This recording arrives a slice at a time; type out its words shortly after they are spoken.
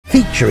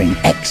featuring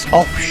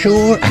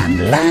ex-offshore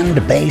and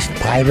land-based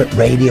pirate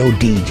radio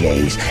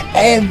DJs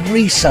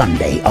every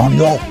Sunday on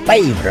your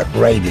favourite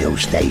radio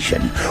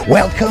station.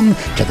 Welcome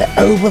to the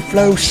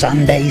Overflow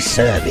Sunday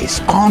service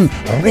on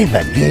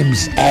River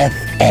Gibbs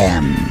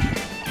FM.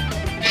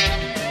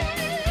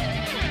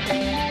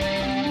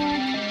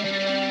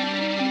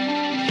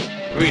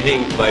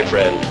 Greetings, my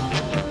friends.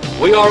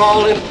 We are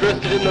all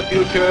interested in the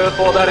future,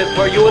 for that is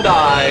where you and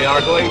I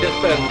are going to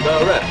spend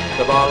the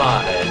rest of our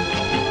lives.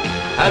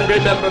 And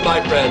remember,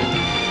 my friends,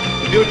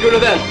 future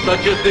events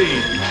such as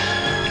these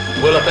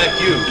will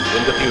affect you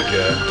in the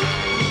future.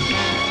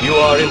 You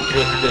are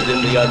interested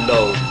in the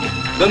unknown,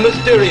 the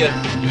mysterious,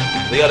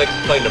 the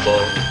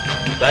unexplainable.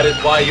 That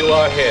is why you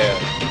are here.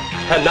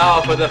 And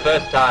now, for the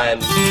first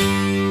time,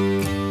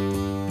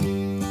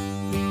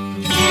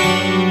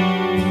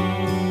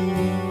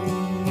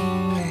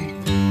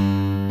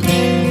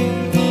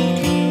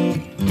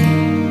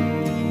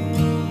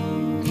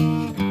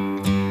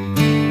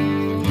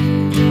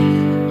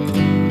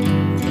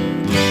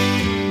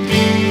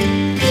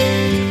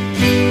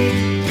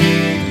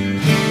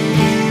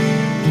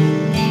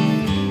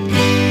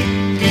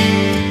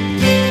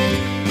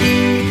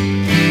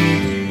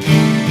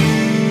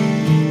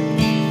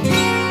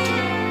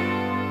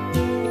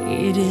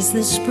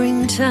 the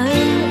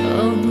springtime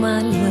of my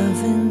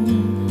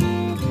loving,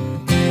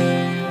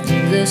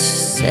 the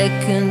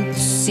second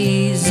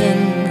season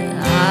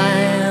I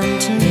am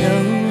to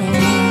know.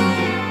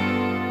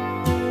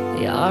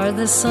 They are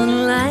the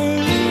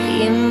sunlight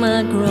in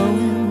my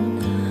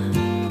growing,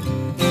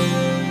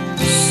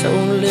 so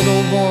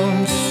little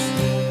warmth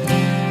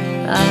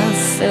I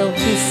felt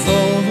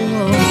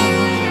before.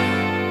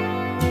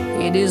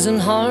 It isn't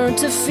hard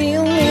to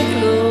feel me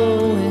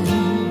glowing.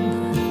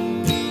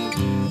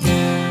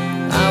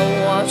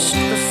 Watched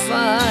the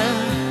fire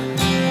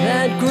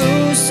that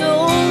grew so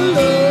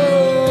low.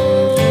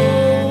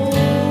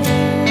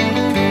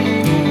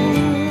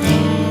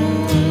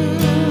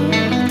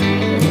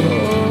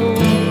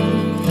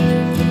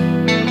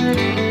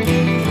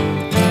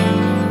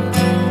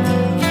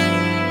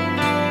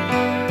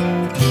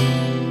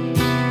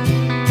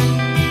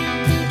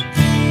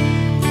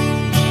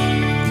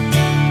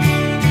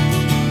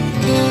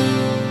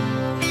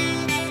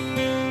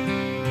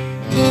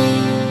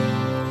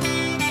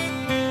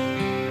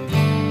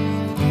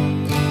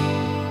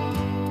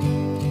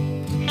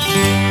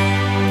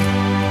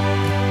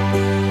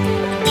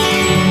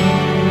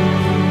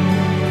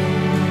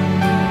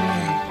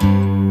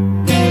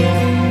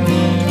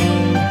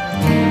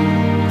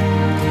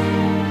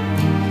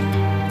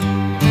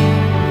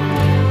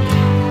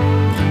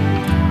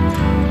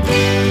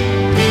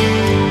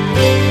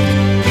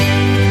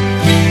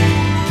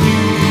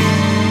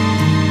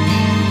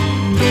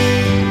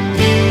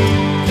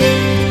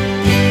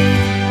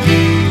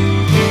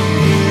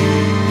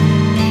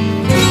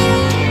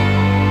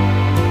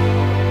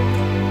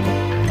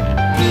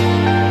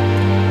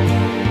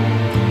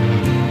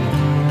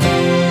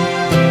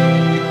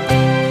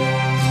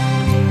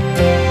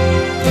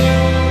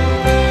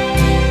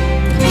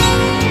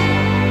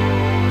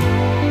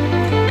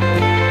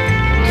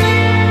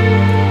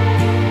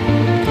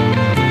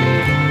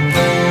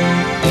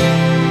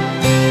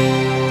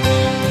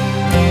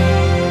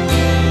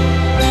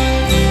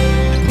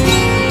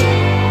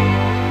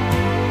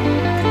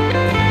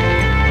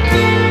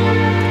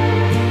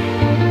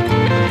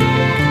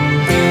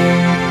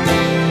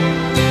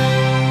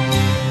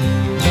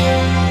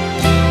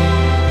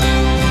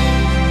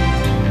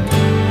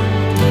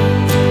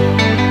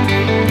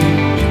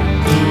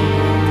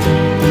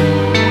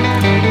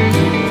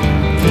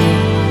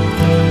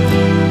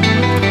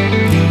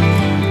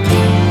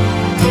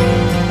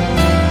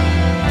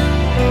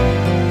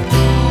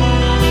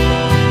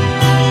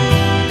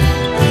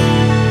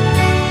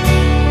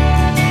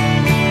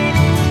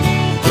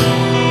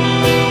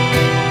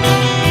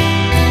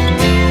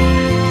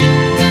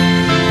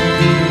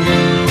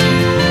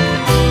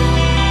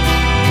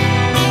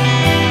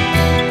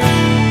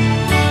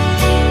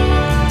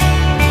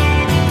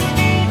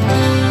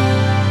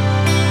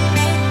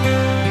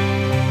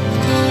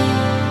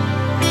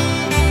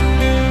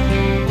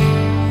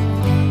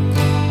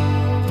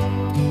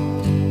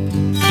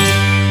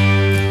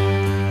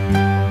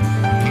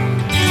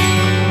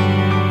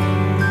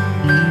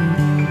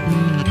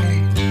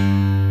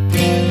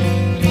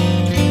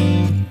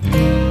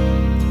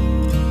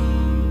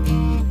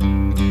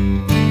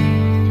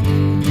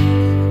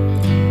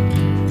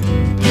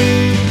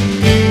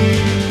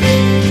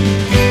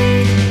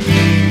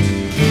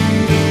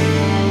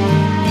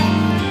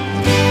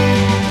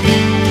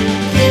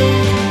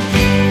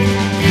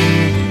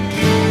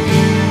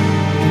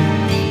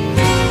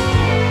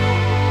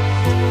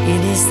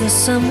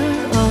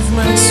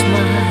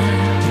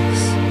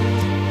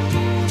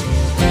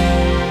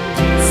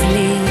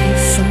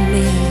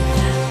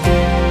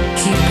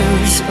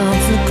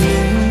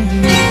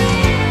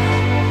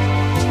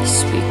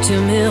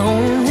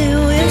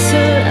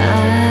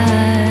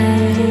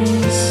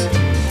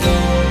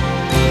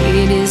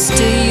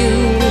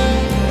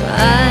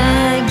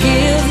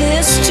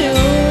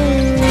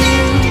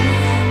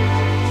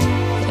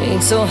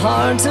 so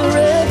hard to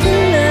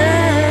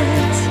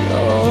recognize.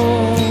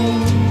 Oh,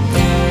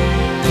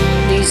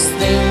 these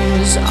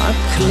things are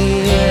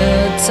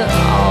clear to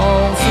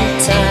all from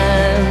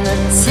time to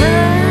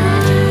time.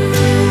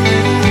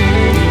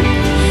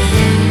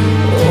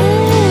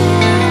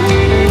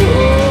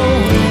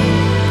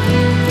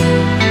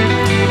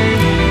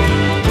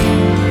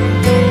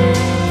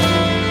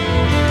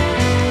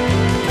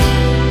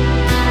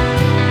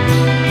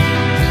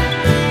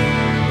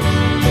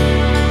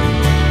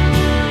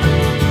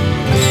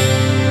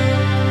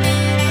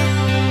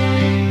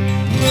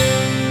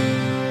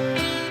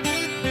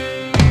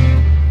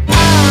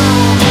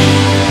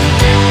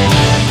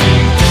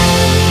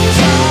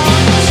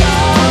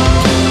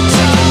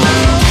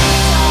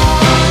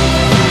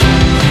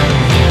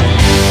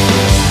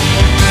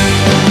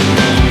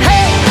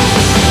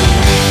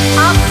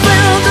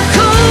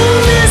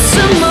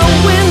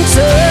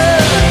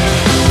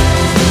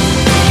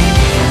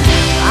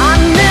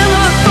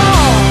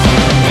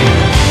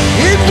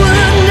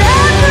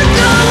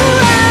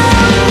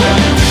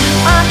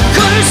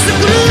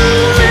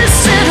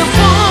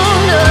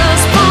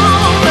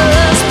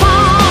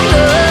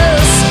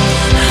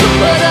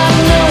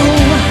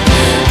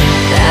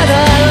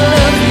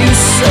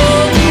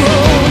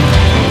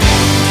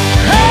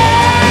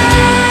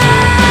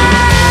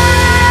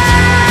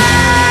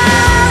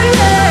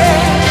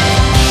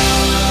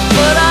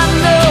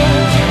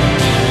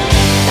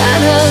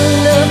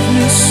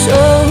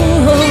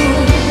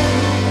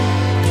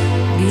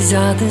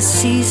 The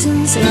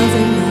seasons of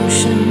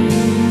emotion,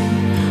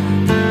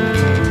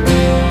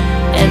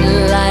 and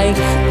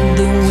like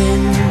the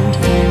wind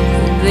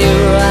they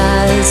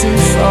rise and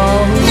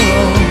fall.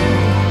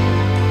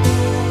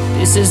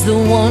 This is the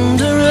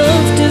wonder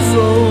of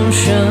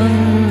devotion.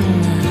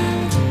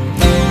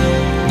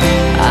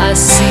 I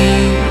see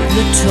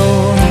the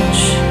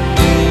torch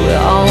we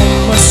all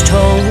must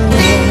hold.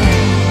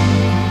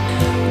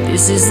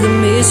 This is the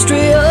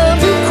mystery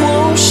of the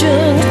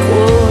quotient.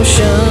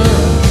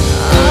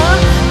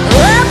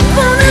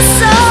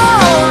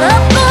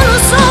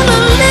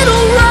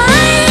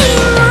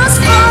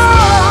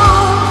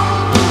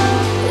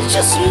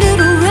 Just a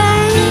little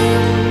rain,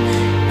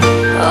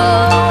 oh,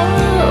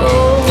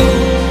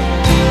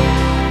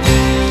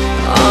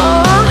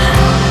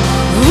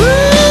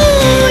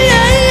 ooh,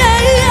 yeah, yeah,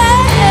 yeah.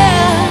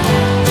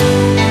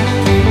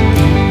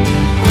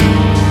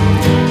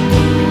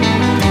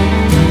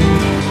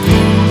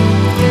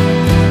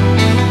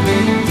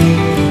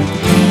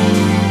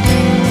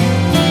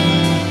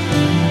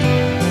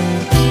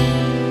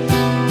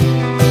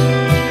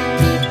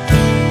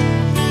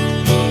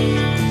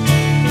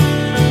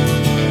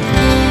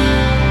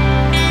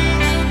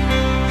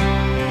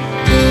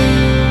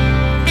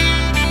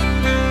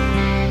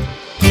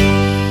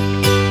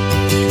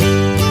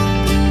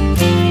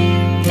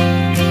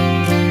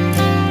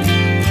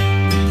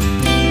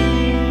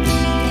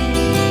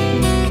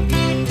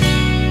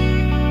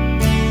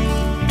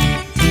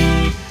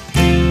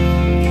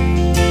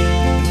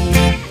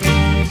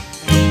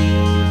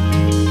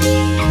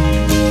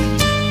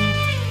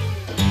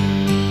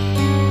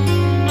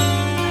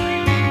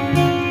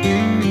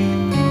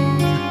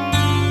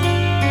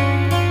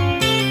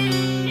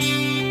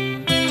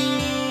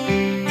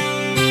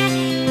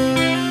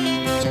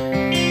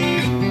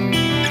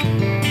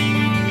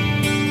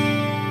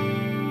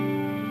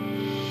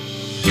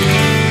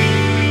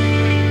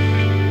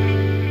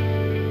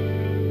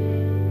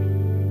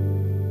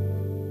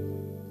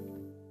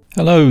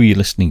 Hello, you're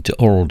listening to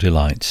Aural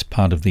Delights,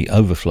 part of the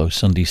Overflow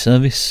Sunday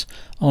service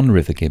on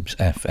River Gibbs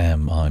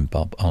FM. I'm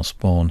Bob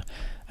Osborne,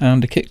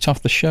 and I kicked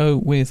off the show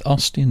with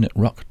Austin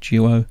rock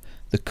duo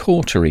The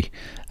Caughtery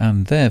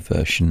and their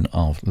version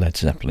of Led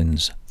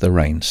Zeppelin's The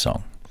Rain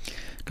Song.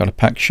 Got a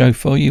packed show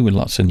for you with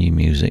lots of new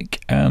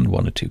music and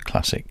one or two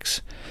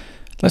classics.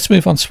 Let's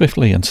move on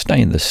swiftly and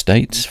stay in the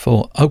States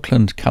for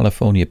Oakland,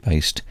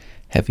 California-based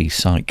heavy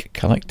psych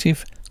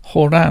collective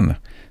Hauran.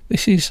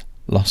 This is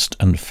Lost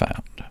and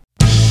Found.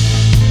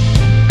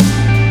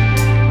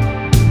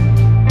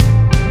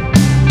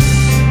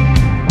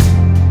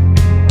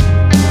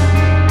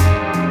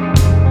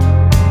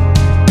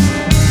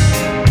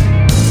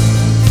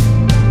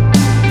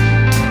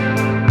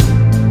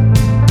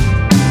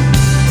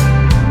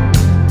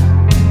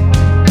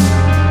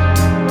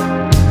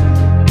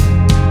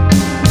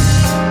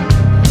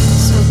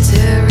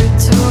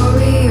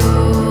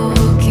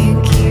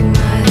 Can't keep my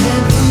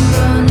head from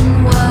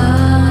running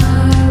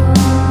wild.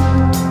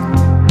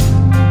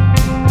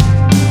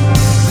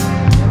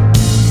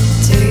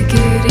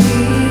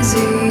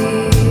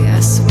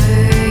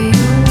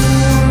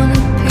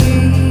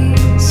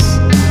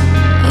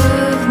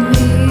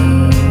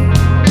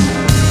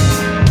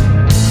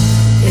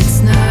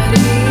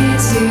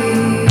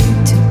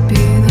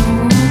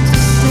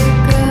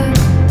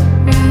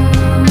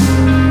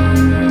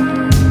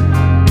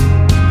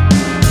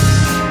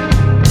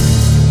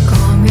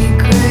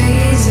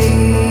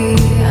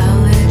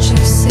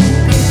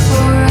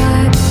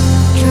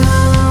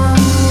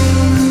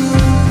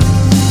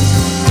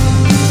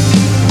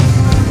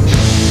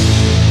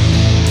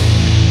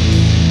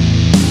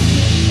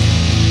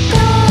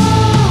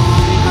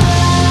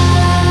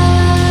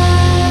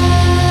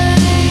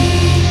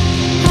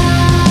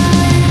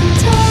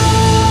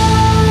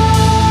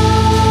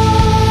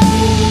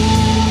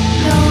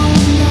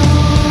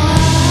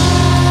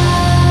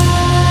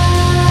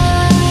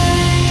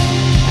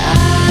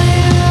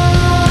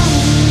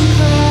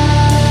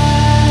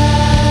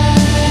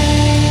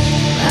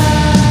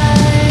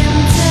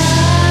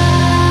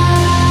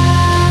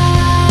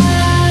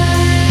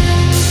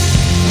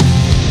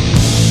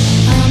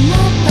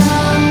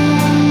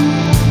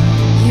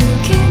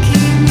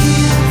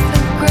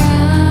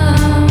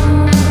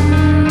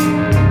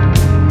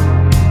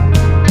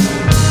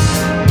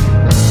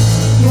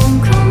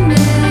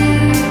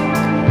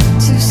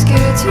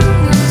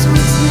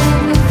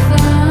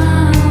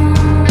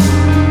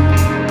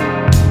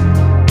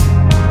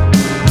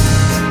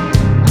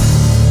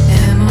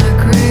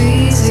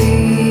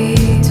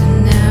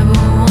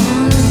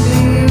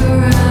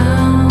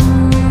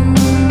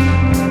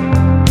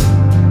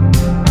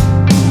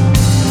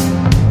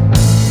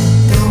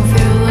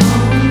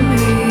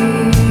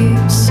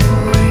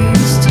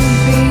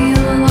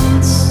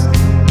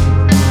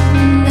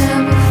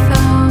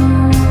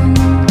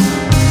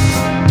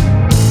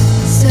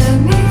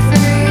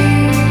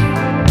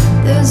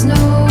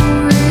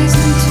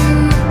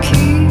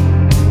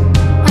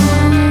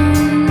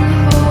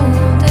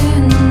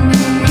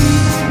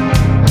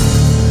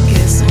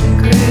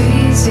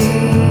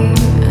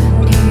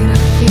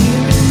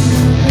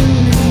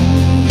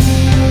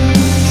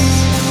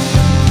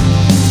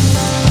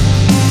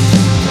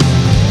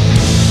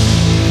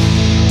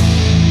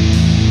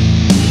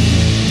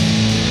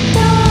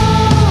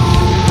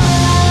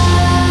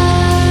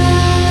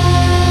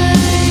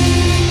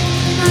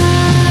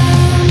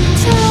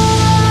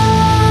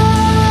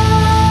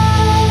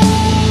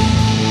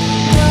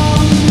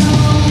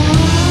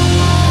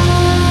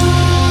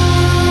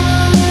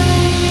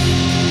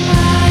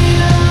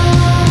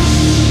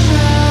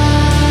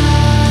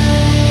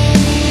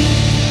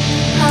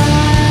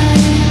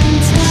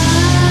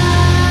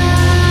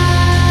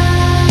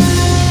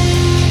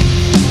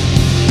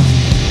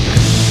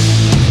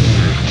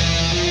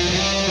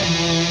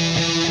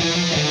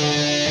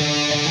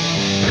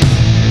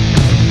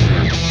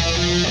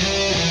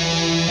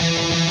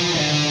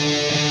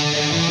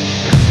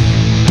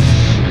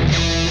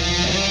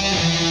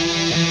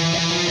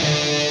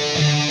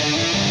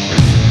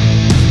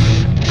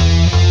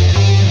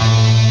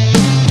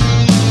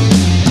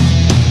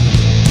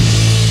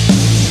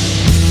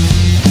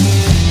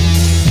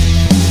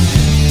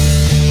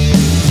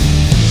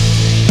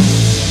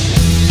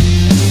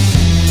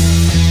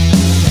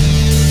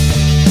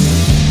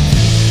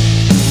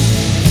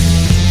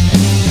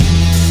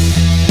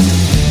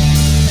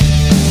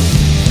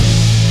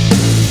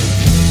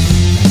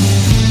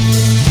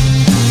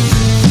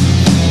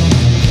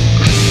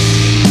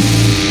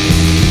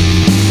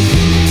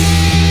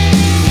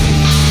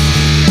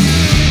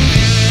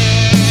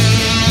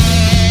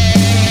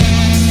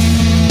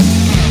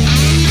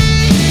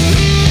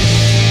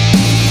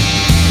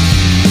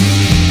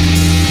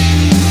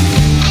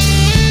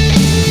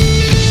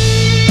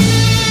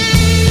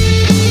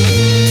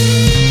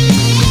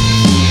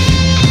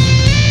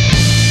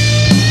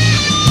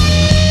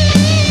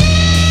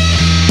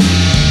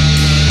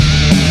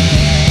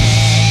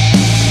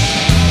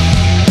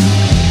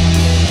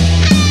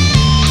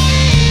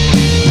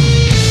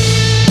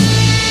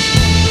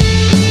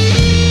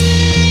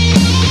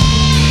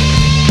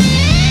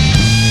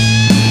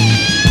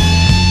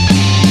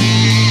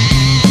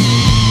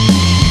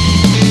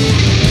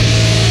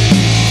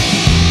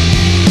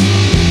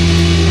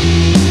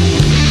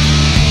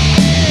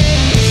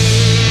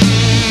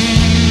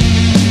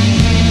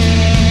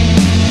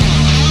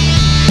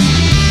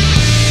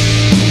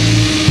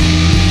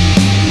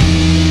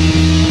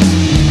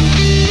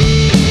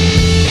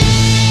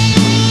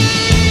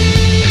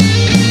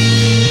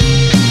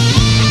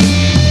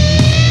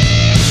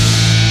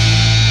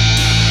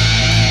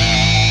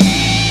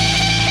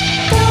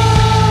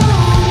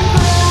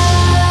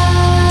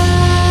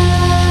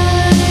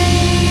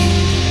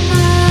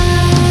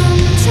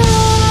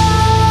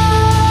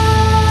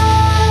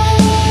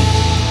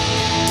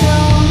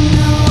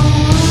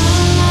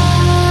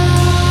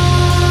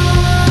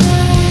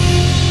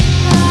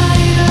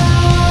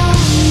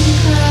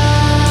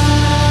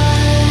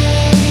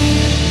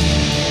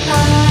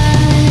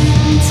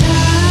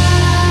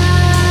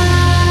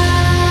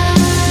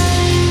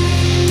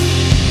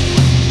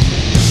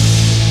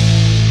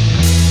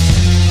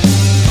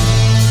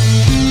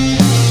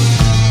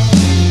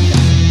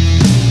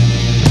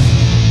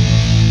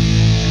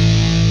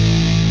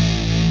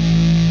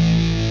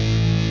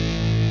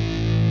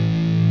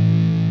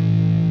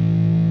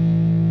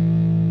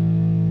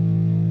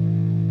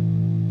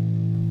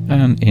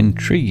 An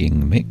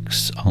intriguing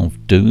mix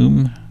of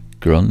doom,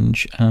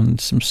 grunge and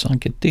some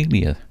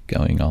psychedelia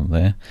going on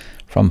there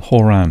from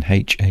Hauran,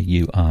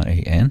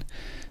 Hauran.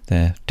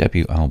 Their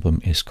debut album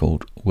is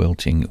called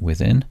Wilting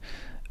Within,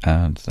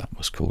 and that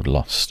was called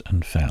Lost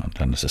and Found,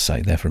 and as I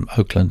say, they're from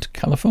Oakland,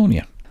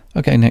 California.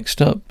 Okay,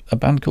 next up, a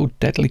band called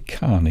Deadly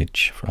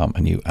Carnage from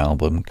a new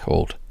album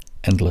called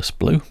Endless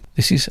Blue.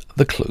 This is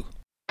The Clue.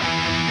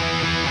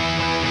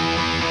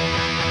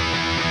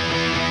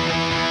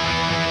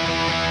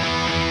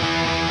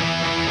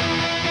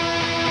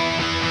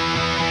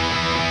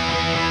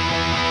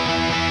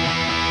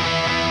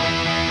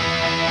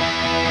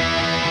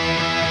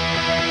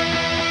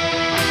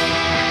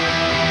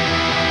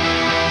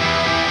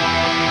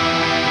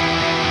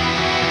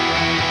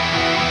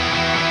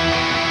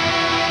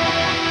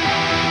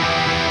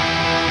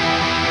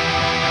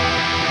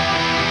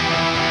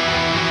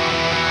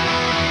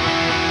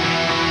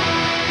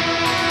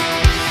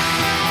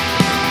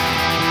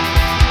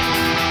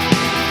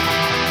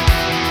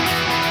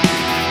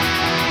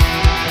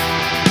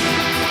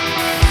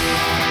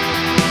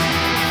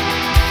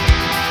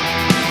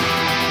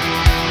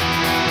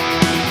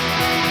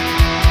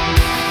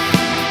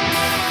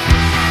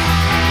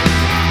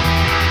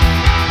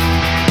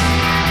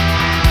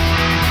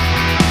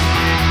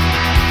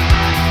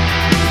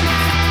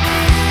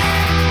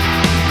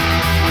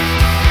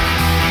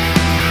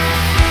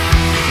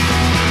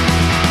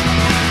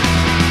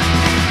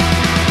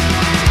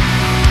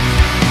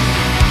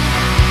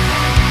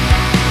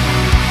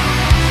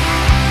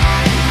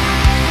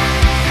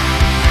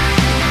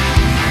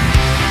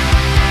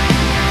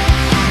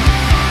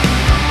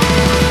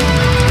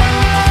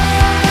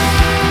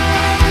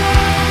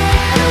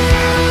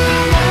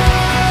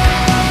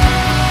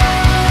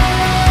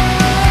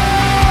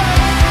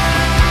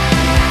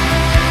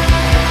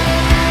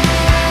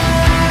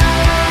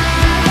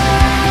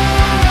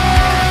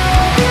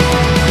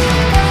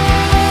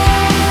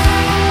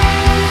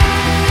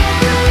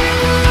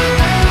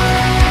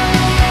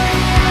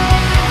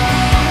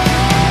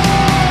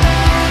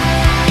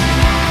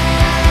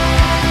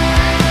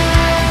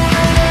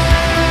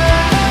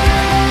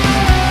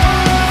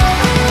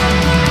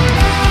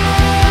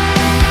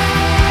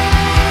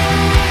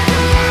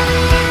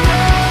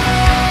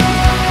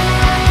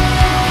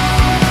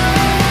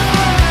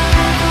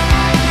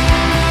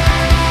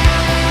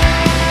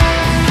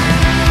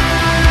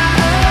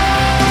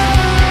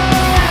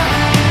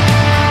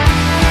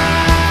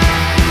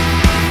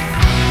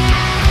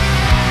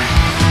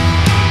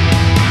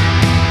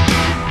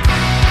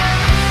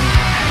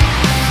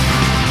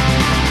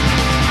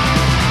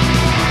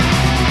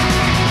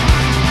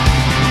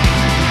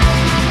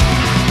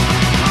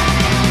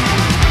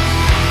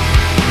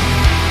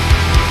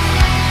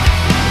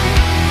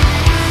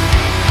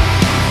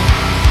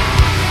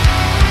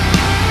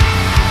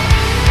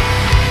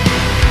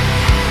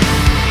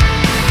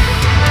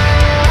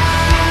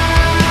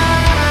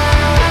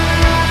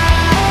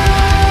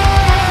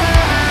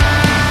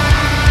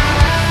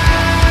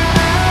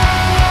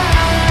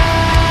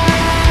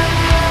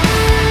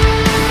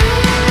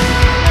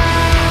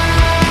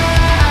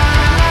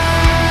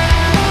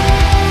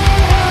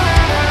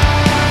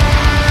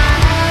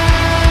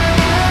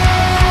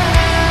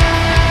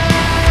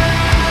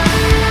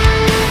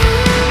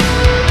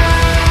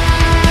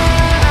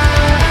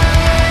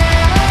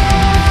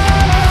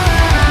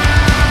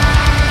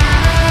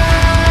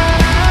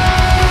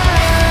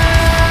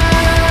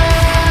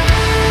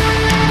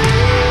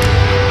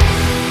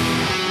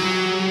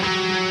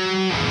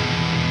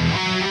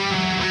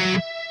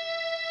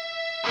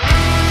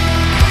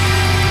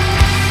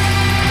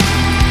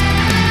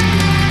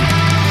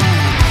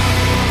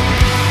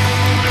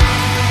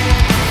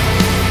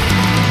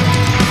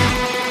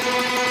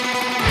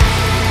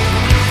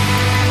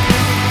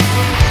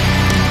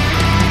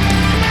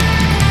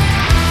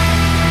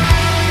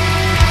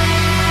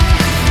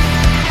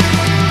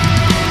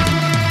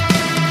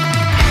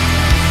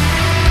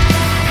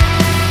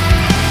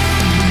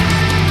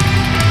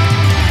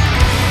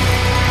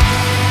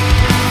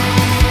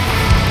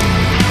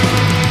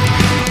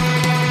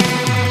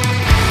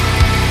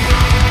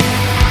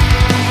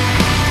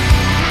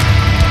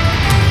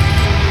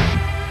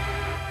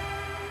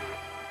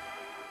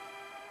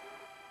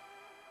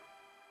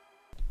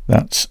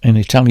 That's an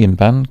Italian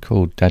band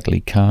called Deadly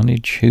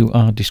Carnage, who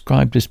are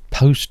described as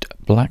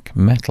post-black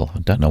metal. I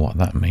don't know what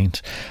that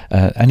means.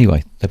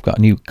 Anyway, they've got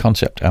a new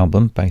concept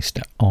album based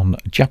on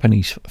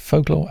Japanese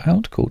folklore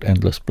out called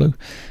Endless Blue,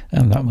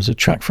 and that was a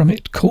track from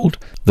it called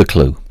The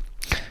Clue.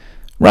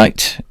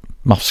 Right,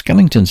 Moff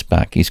Skellington's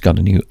back. He's got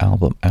a new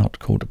album out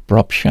called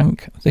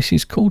Brobshank. This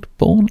is called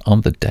Born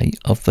on the Day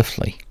of the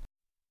Flea.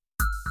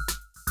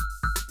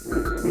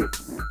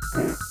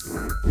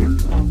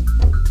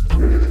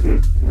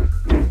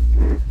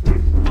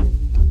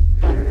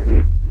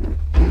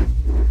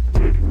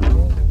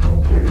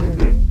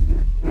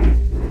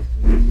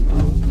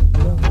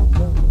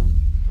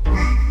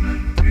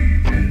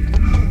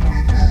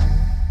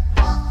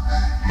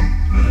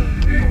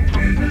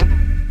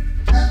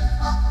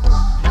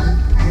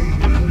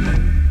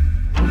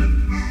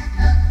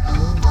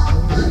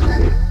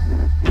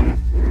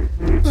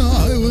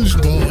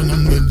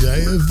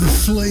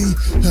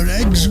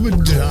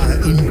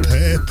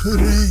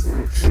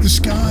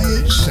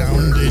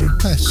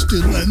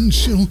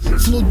 pestilential,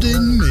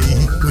 flooding me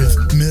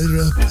with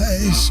mirror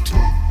paste.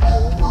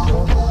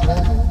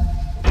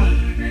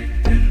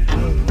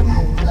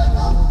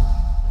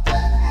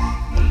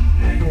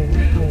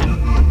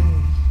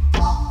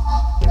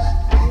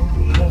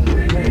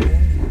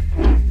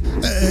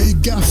 A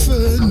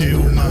gaffer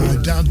knew my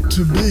dad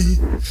to be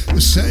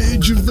the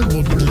sage of the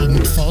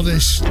woodland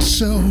forest,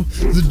 so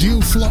the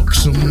dew flock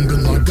sung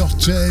and I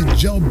got a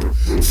job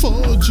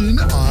forging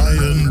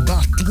iron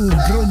battle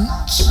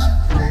grunts.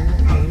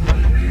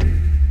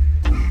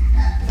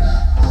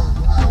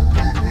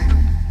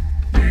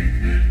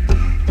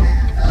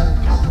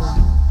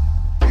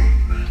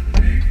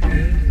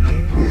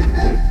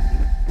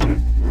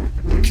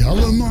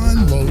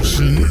 Calamine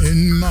lotion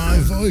in my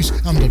voice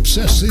and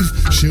obsessive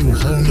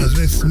shoehorn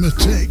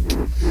arithmetic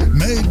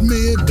made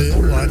me a bit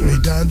like me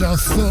dad, I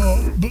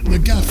thought, but the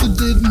gaffer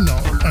did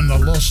not, and I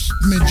lost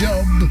my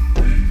job.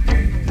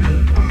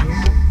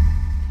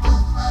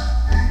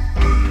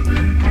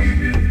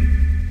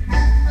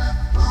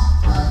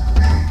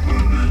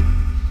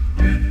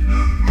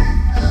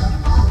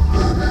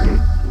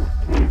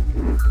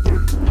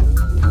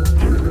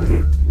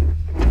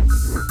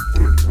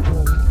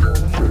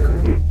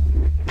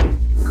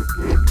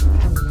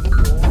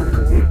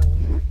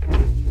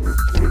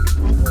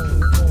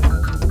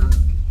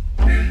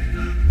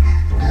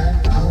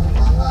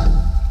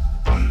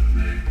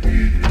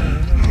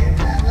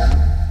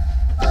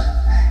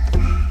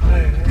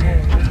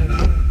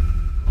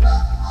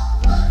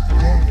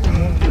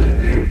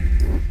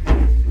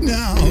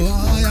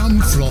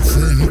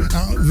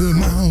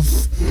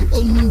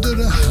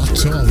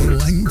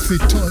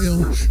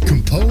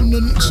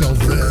 Components of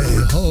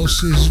a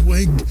horse's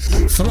wig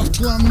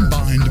throttle and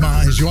bind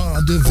my joie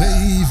de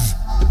vivre.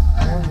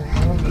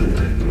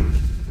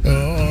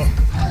 Oh,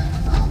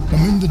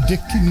 I'm in the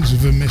dickens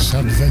of a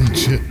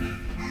misadventure.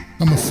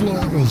 I'm a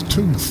floral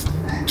tooth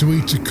to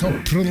eat a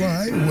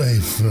coprolite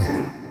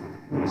wafer.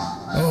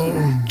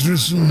 Oh,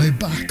 drizzle me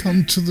back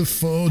onto the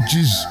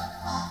forges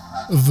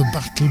of the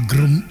Battle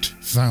Grunt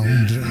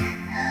Foundry.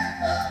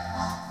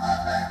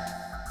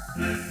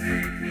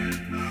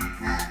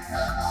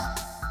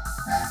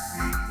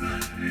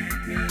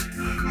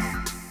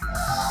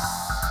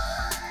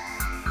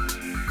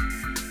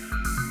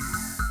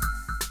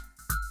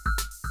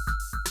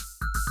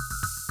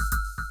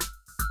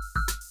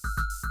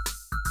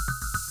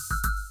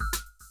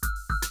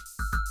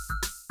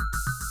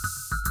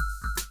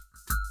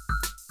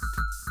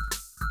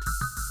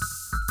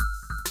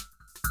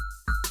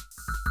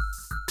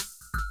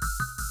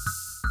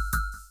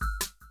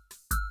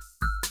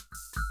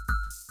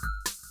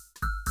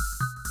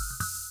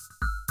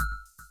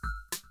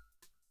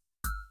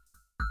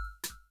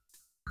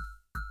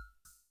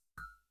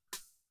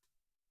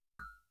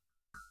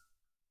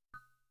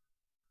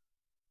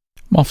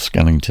 Moff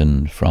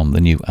Skellington from the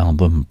new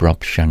album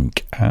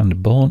Brobshank,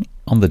 and Born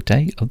on the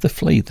Day of the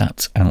Flea.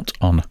 That's out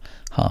on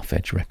Half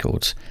Edge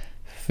Records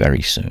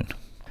very soon.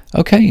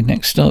 Okay,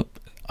 next up,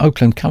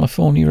 Oakland,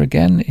 California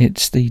again.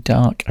 It's the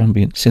dark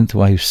ambient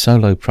synthwave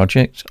solo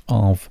project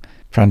of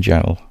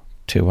Prajal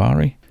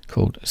Tiwari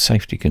called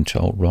Safety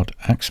Control Rod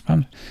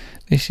Axeman.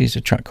 This is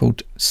a track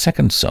called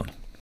Second Son.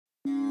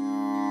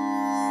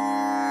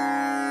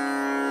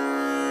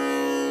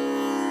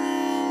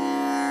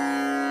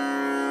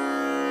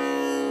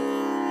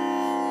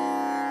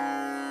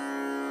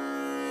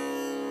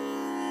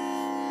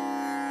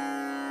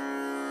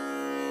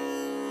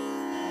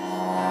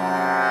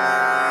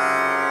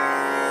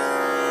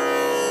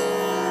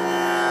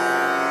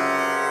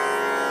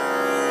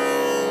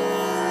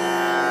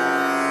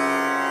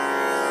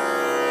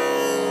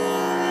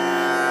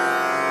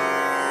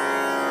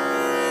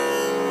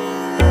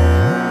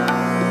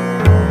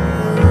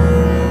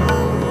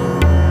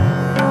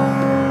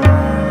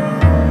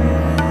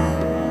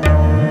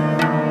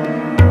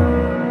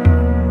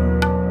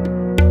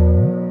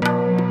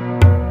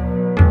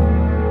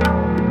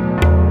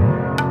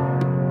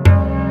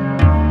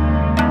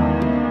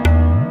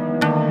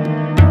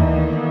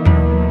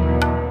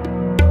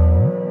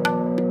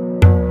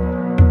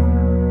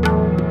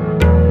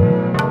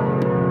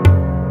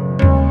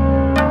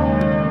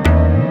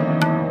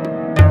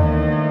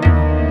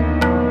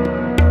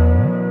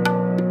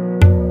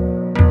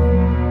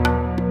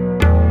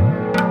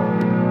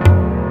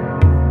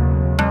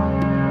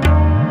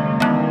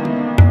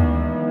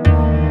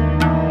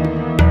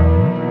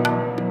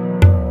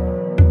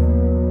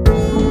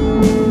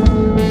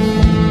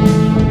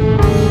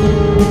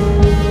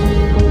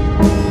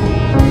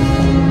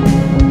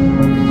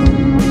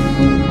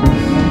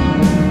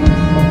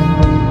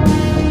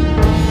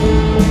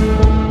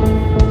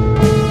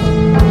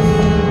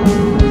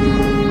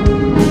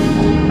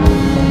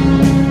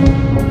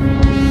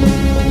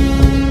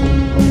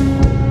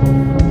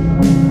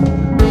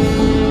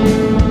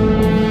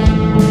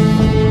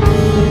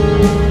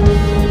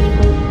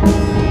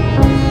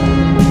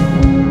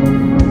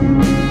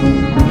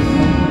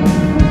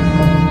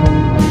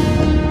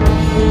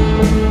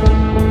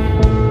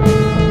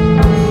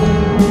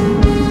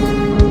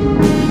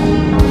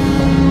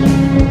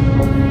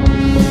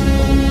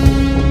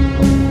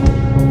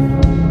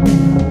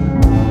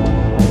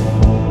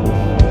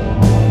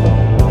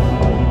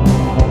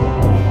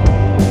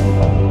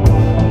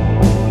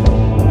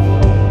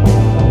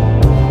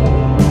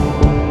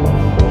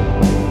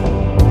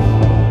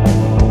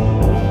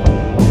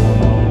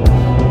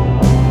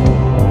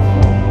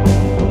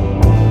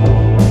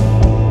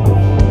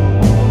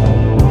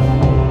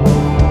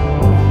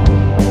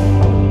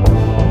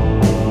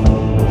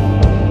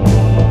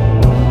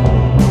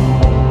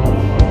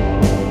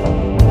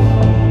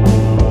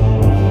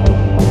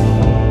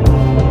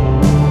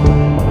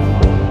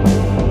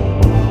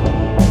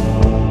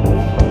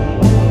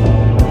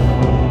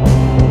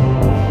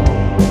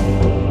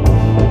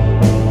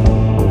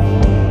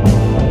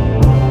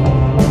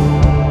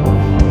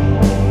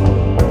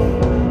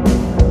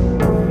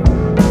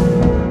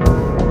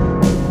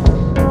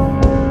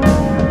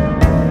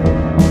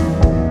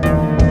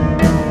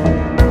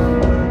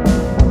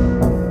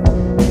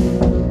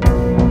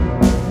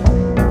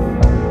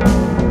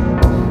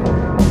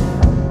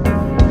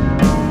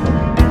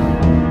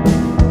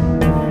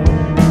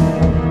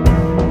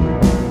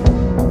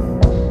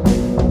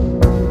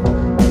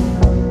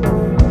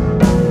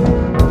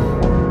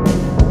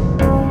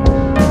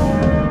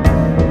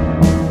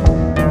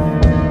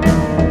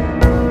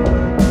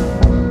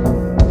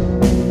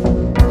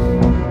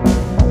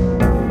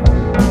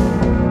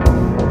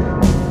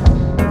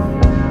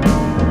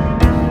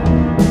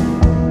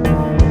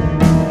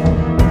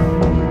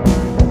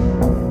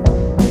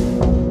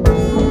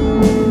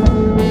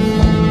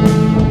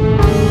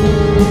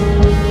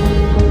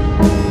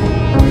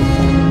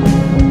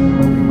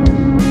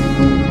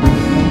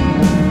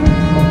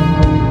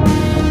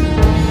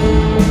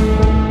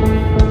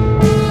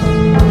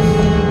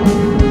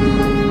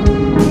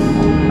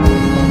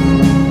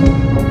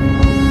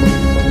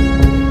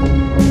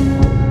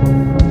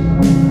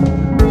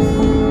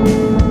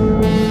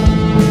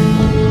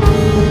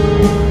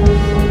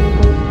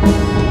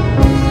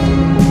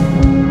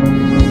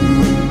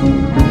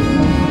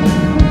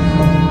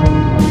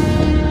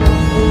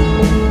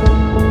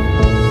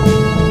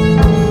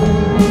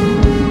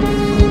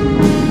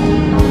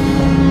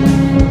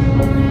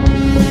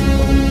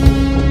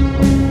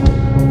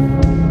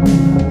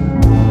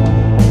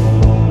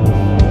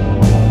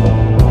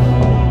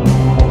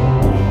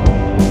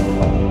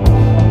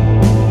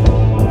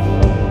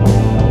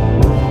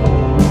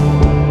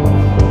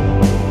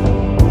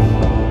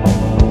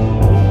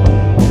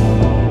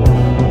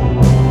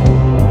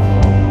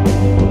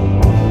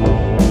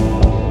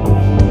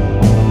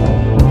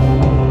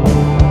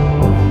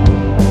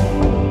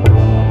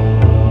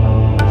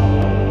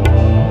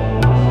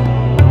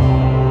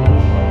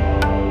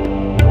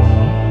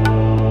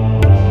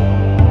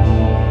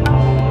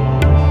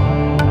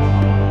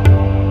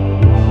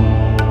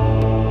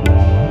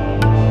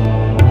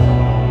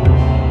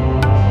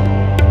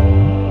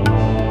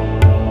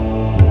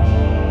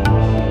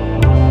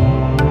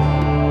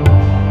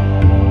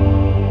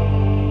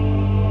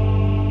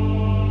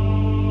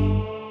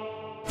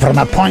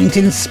 From a point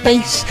in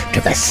space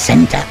to the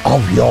centre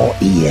of your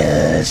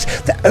ears,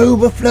 the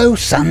Overflow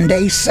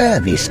Sunday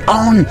service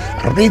on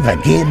River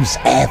Gibbs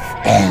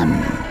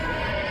FM.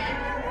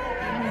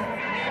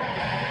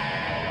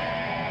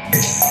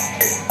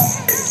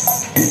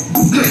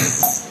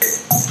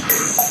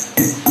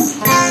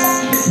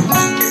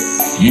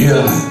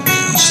 Yeah,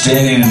 I'm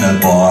standing in a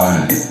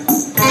bar,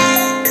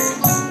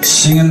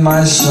 singing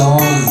my song.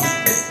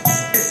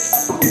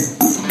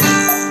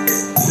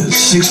 There's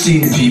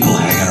 16 people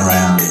hanging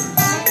around.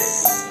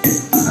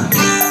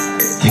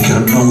 They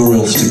got nowhere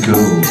else to go.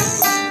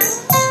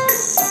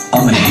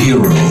 I'm a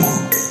hero.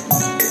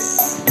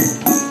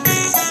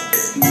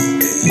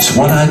 It's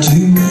what I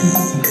do.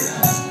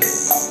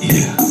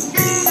 Yeah.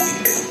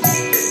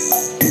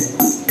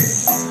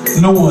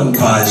 No one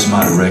buys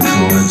my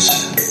records.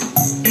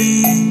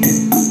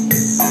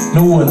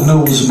 No one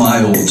knows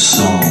my old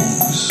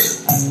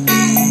songs.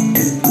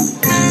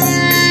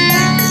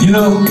 You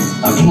know,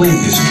 I played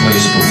this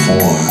place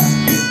before.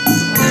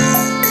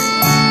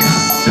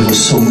 There were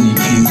so many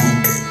people.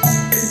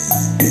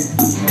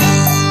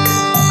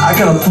 I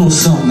gotta pull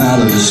something out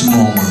of this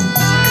moment.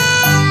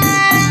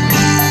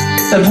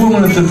 That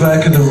woman at the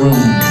back of the room,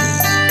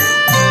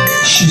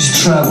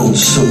 she's traveled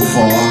so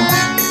far.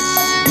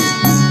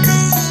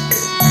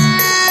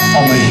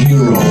 I'm a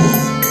hero.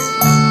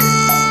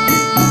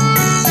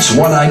 It's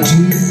what I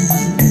do.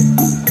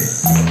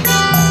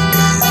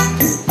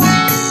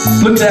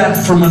 Looked at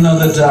from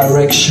another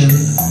direction,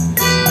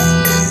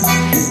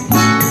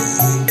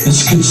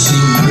 this could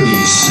seem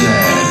pretty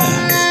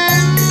sad,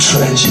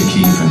 tragic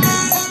even.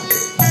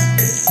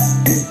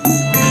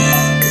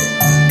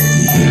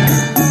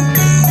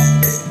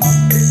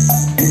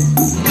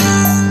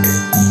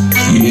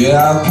 Yeah,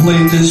 I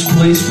played this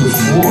place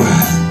before.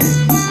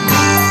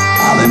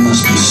 Ah, there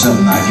must be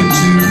something I could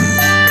do.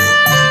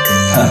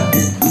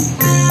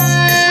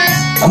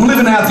 I'm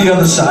living out the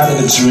other side of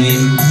the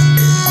dream.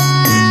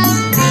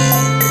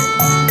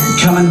 I'm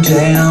coming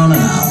down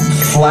and I'm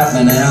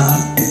flattening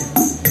out.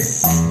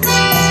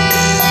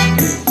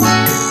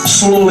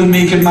 Slowly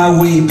making my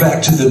way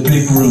back to the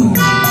big room.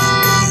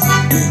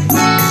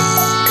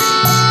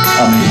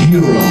 I'm a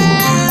hero.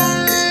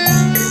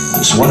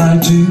 That's what I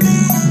do.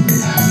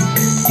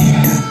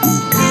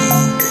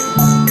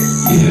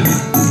 Yeah.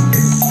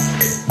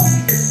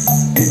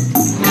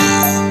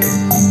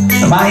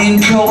 Am I in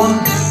color?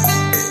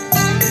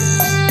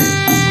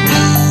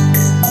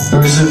 Or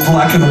is it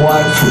black and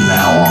white from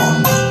now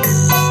on?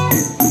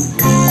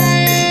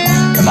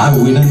 Am I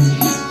winning?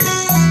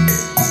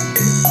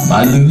 Am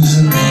I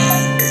losing?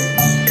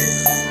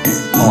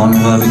 How long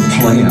have I been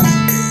playing?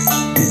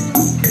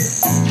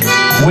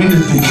 When did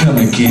it become a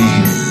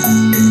game?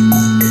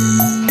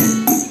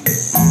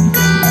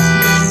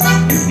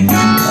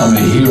 I'm a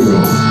hero.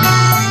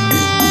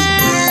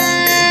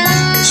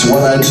 It's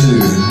what I do.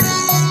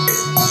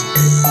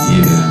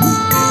 Yeah.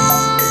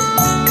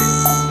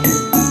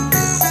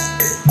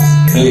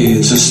 Hey,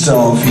 it's a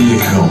star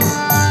vehicle.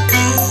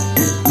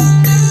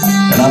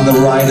 And I'm the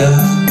writer.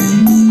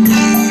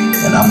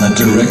 And I'm the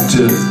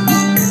director.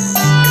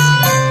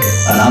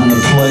 And I'm the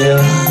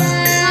player.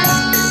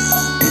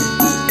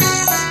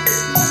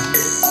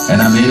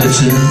 And I'm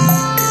editing.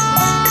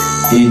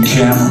 In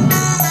camera.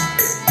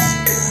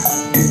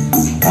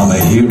 I'm a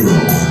hero.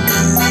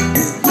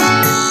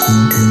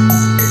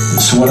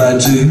 It's what I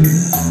do.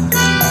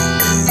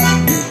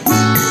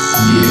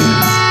 Yeah.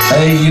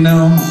 Hey, you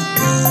know,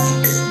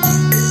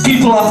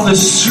 people off the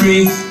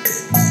street,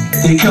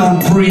 they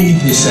can't breathe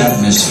this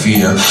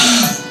atmosphere.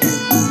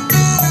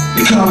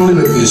 They can't live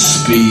at this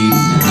speed.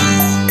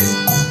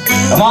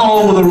 I'm all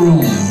over the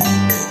room.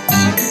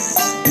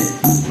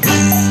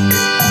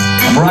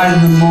 I'm right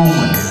in the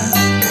moment.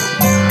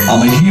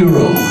 I'm a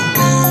hero.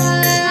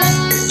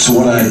 It's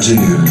what I do.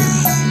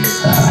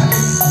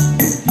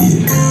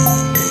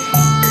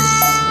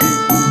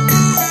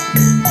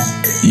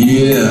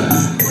 Yeah.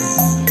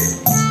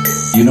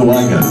 You know I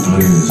got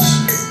blues.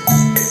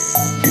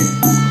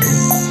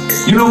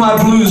 You know my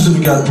blues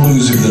have got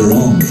blues of their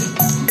own.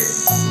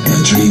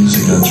 And dreams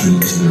have got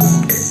dreams of their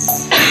own.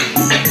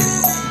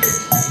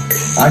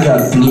 I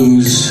got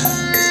blues.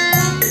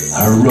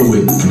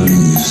 Heroic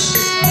blues.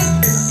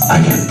 I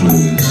got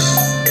blues.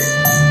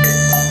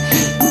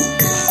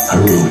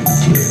 Heroic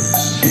blues.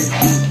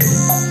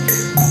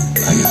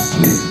 I got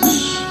blues.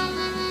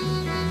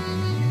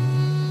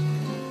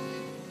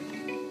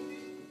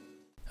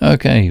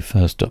 Okay,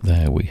 first up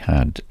there we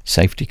had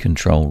Safety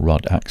Control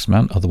Rod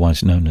Axeman,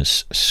 otherwise known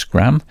as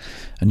S.C.R.A.M,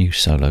 a new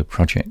solo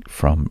project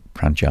from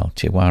Pranjal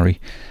Tiwari.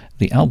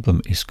 The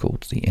album is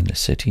called The Inner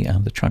City,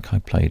 and the track I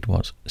played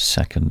was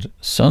Second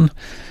Son,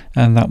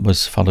 and that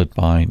was followed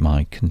by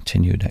my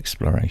continued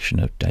exploration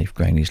of Dave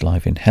Graney's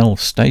Live in Hell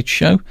stage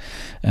show,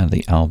 and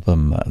the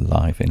album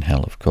Live in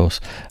Hell, of course.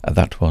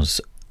 That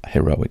was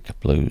Heroic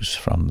Blues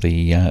from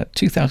the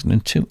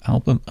 2002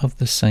 album of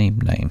the same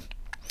name.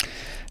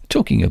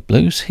 Talking of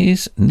blues,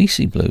 here's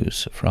Niecy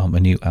Blues from a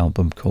new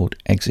album called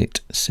Exit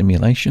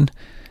Simulation.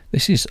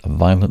 This is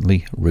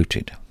Violently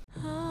Rooted.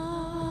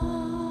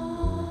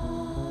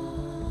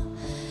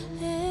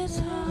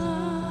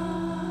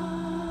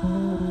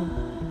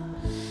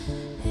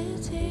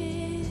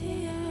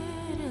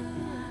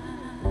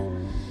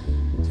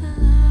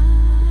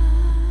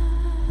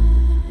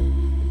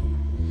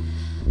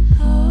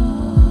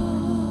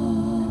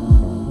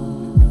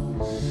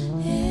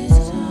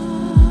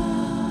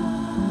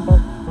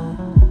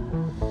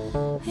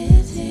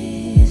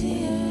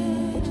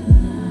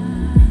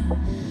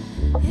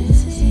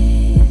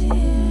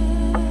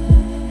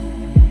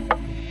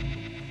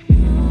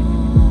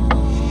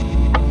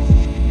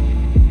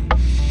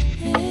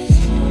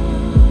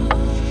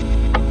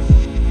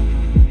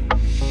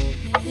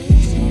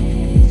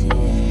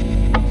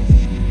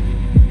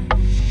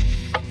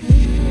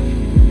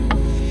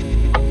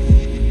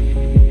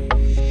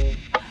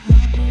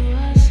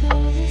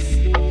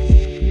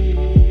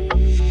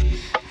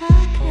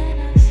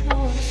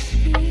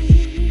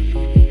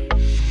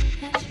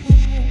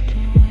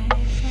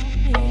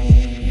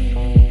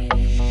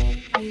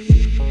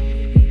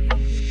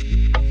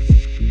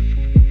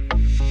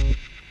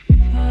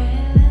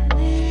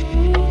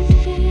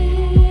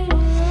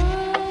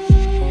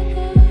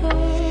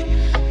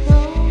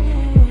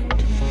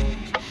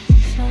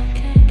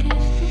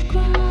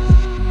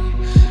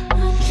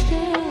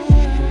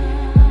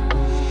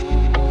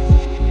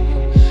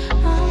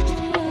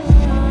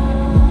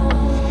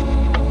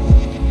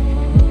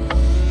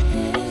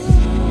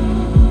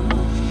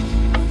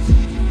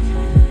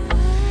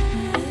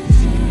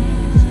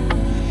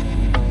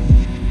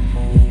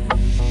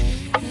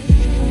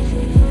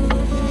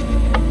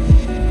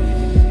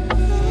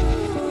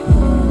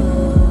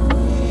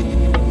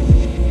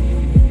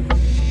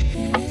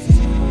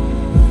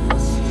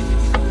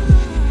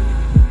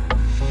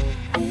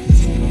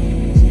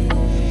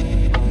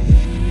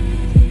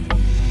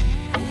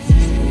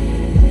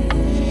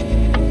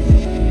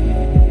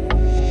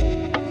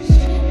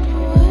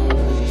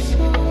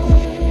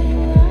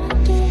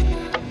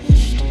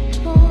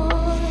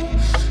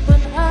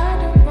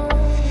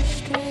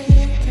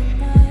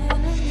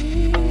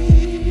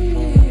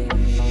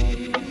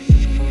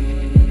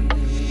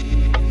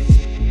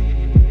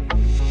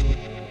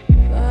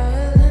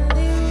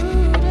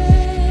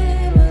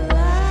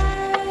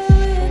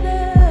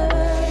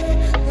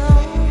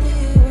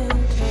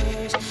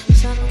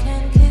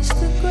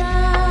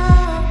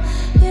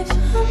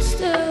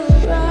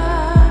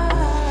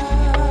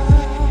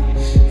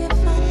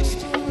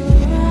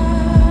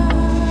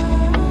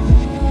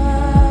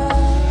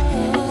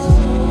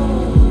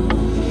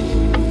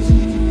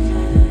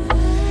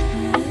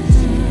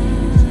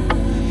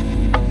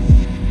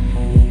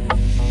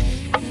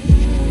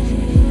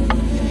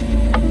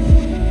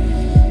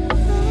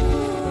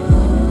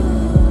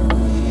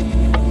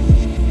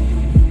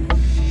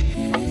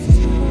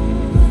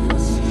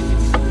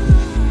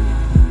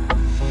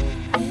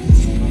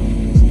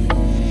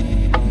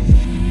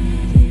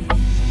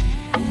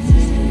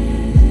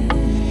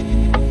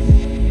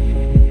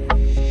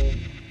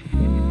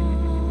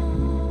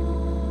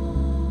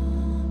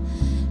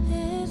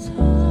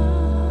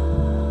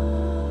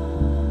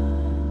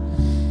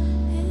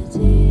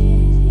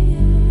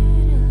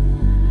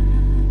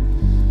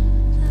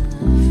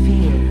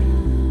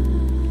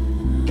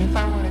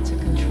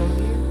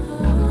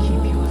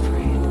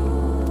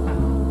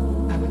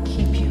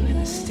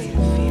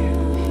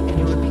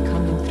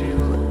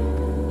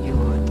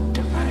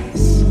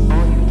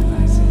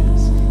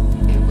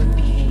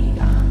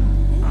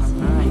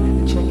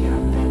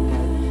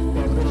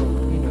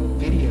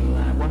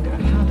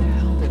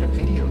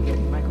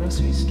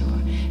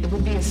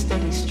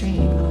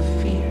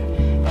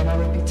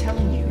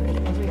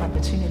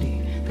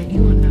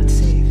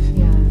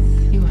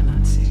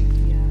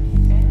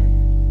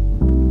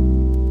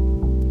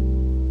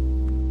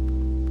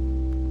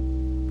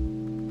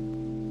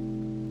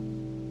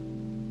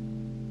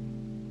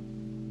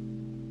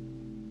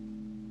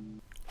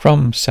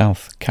 From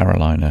South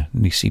Carolina,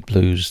 Niecy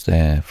Blues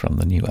there from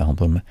the new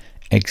album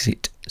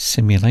Exit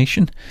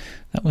Simulation.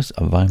 That was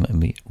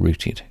violently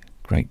rooted.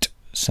 Great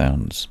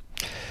sounds.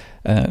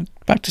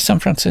 Back to San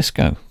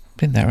Francisco.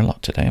 Been there a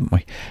lot today, haven't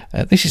we?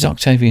 This is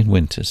Octavian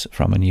Winters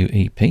from a new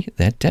EP,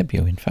 their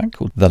debut in fact,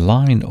 called The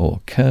Line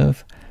or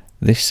Curve.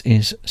 This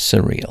is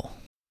Surreal.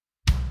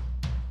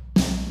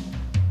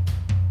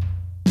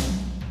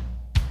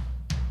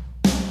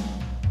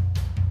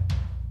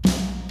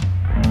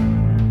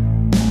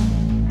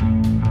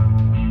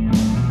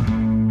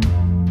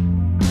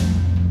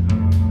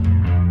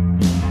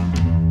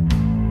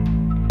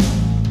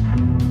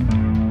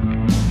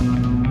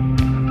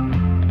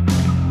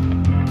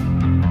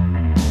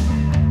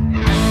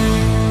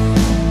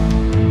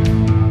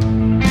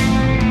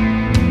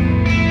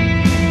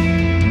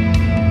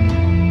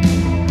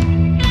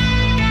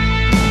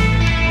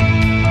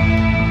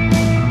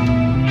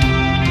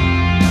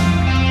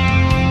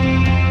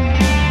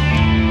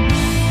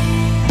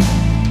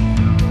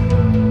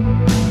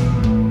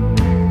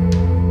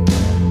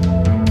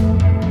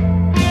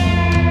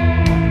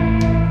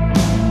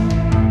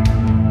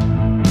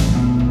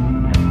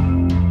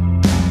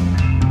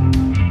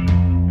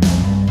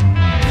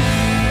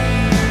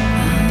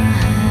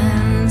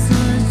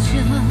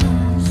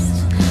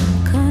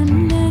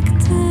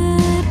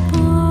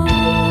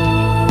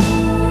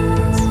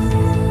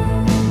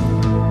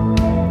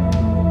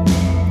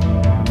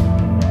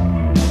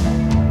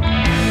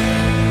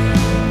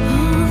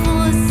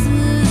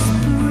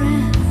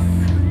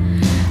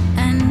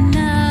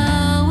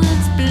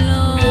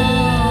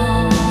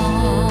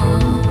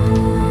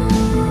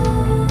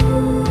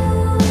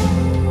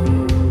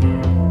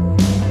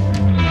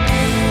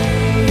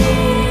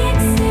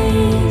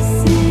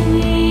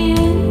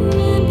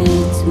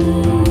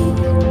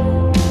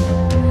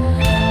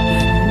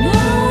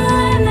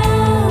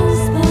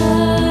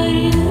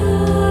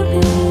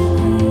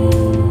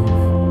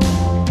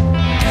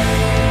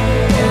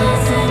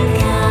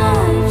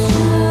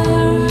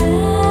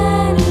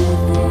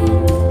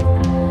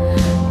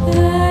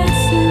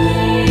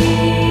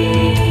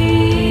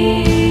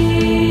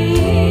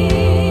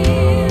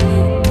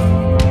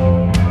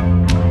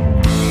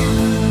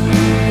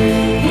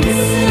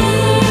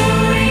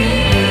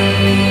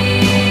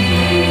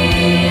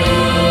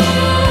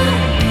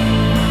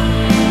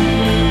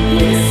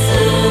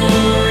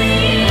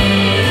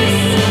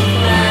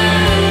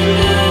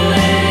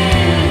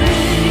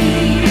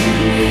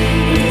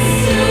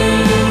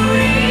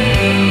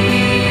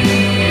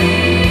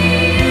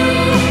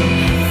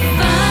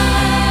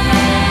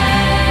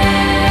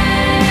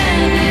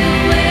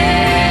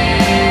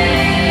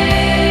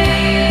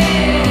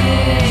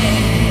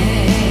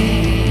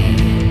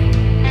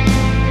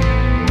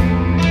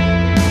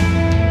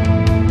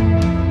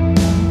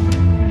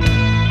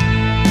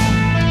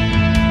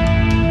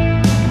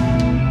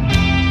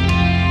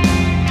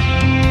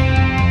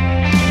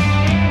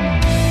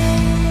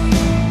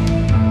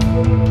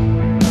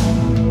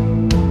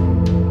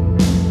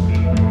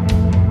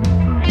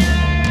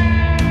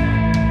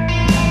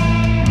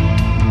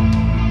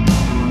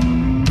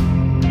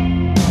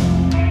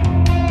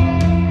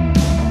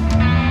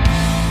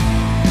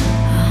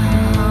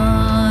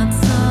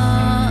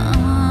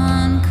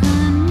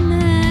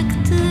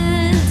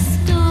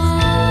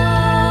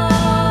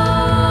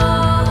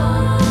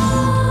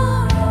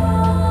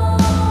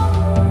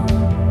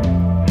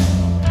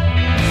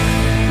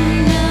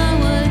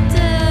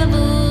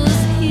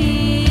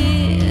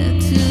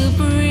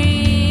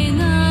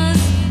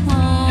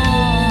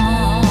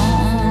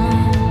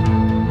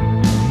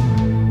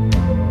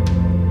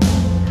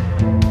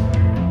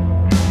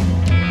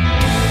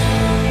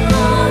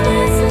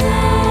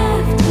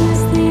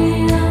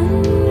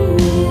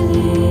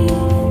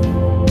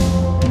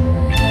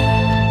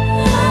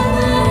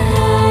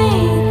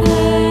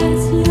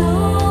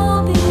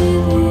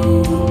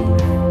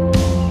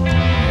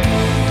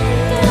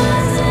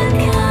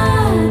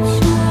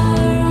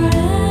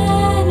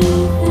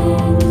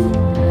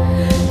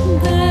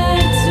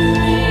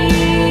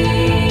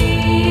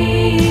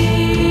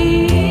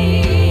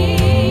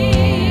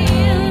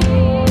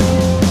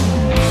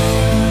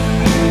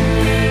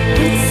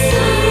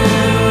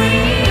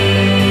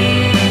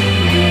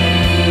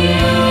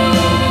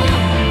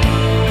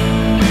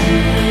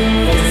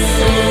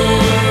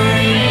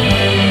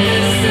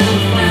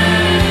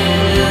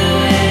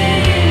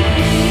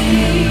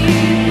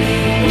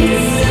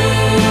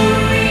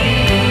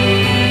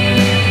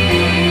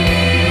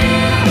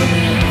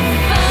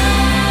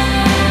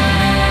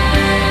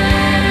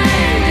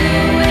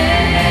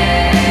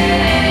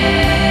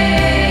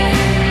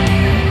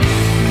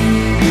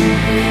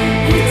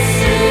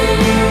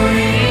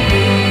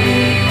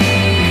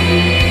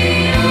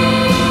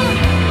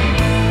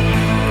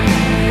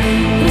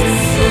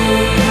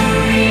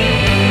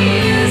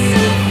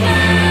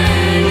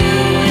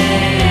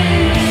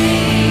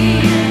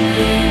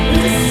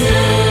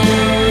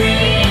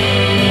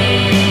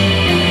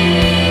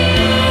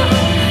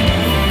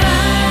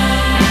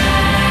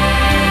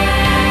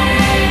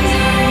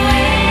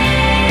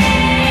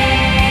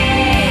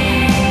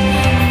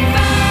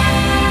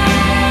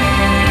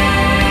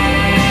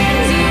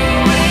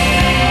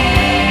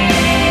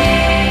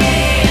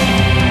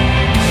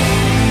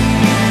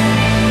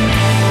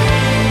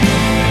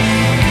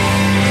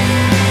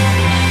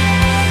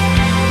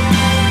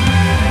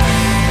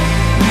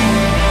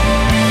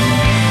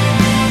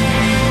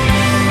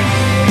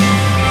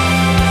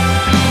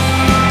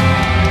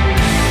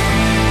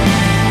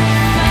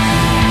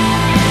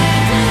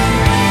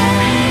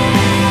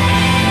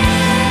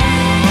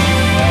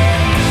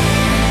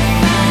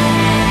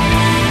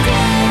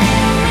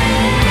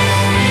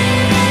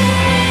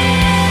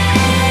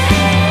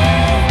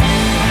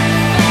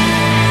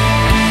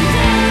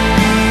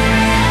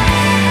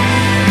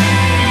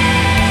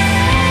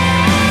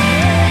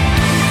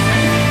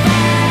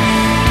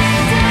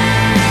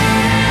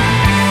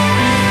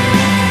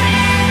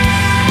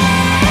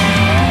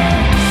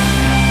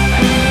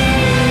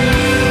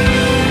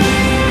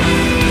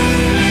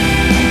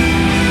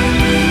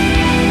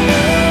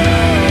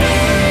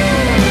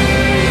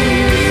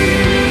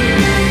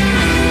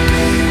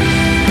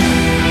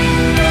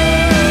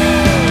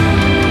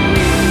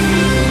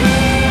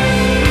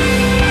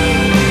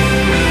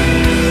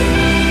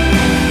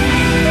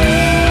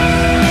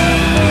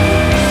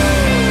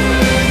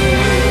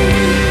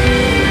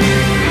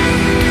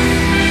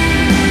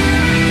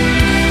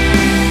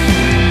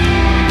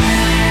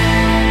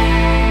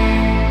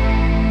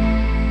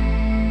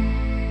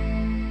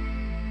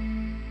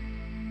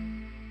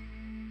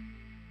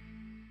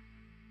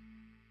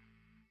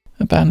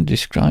 band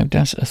described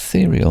as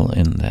ethereal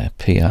in their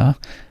PR.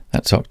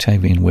 That's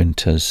Octavian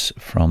Winters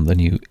from the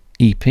new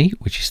EP,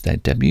 which is their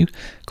debut,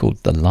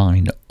 called The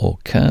Line or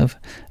Curve,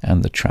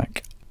 and the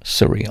track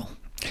Surreal.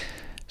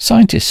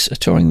 Scientists are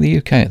touring the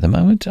UK at the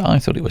moment. I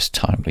thought it was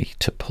timely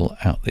to pull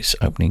out this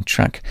opening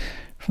track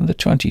from the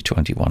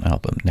 2021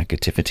 album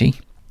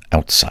Negativity,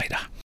 Outsider.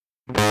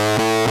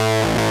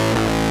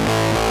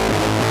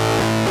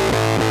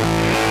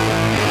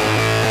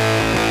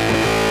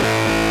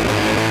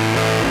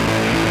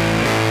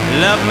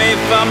 Love me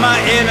for my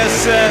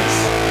innocence,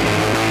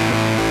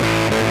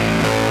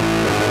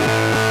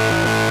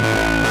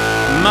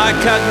 my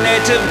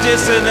cognitive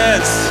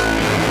dissonance.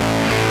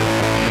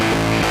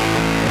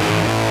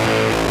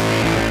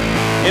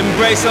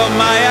 Embrace all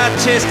my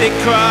artistic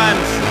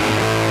crimes,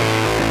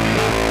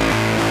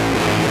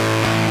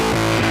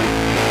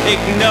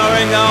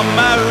 ignoring all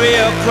my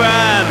real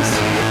crimes.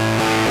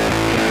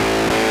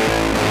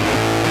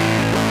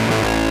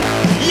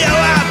 Yo,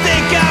 I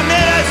think I'm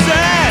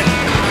innocent.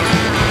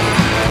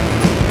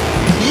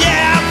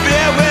 Yeah, I'm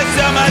filled with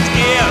so much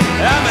guilt.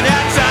 I'm an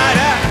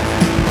outsider.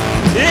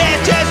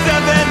 It's just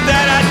something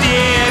that I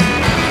did,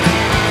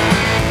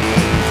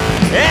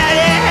 and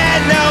it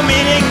had no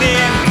meaning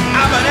then.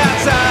 I'm an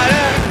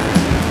outsider.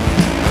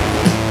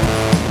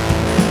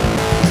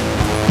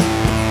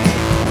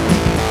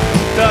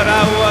 Thought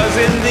I was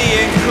in the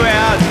in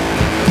crowd,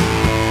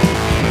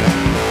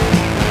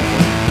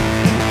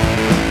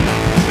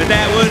 but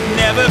that would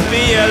never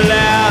be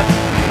allowed.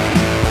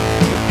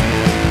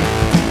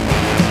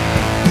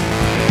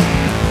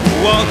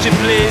 Won't you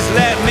please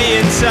let me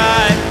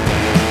inside?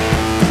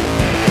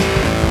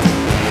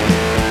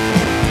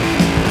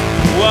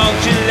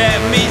 Won't you let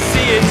me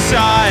see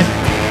inside?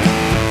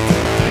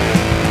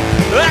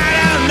 I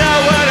don't know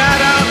what I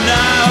don't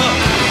know.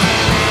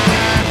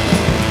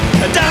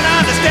 I don't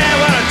understand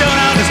what I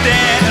don't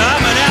understand.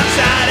 I'm an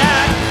outsider.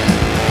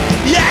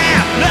 Yeah,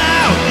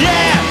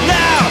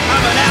 no,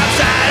 I'm an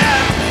outsider.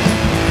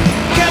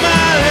 Come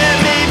on, let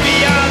me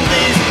beyond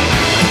this.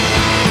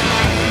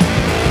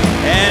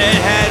 And it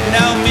had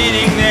no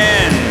meaning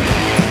then.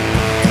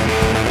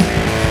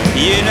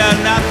 You know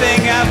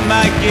nothing of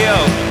my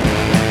guilt.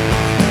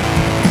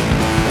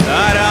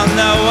 I don't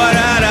know what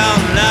I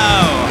don't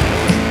know.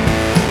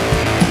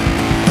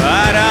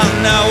 I don't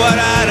know what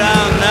I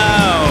don't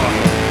know.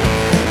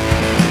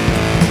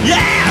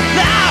 Yeah,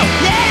 no.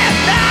 Yeah,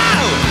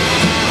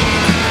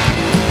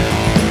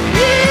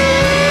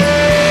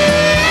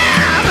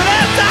 I'm an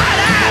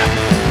outsider.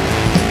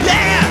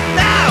 Yeah,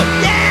 no,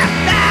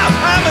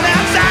 I'm an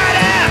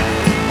outsider.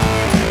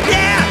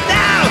 Yeah,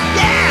 no,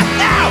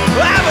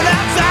 I'm an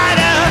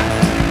outsider.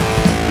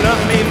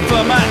 Love me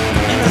for my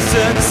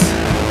innocence,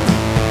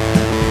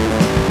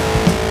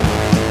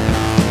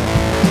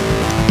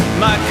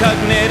 my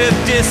cognitive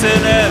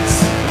dissonance.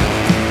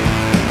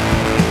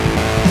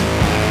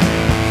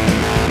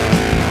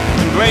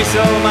 Embrace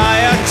all my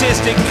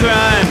artistic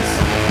crimes,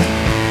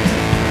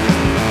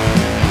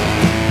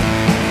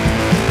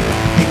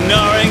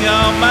 ignoring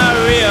all my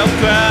real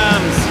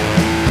crimes.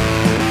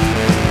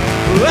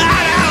 I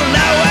don't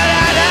know what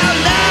I don't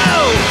know.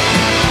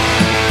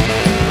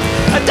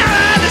 I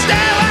don't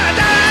understand what I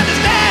don't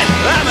understand.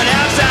 I'm an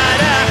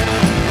outsider.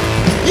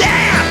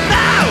 Yeah,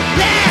 no,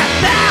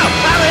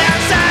 I'm an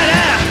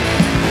outsider.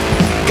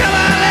 Come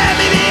on, let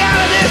me be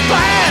out of this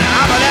plan.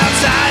 I'm an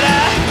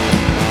outsider.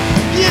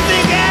 You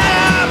think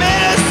I'm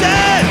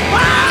innocent?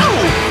 Wow!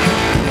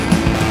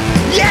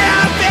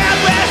 Yeah, I'm filled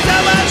with so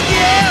much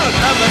guilt.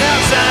 I'm an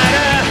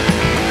outsider.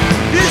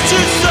 It's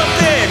just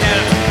something.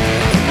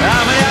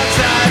 I'm an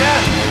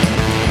outsider.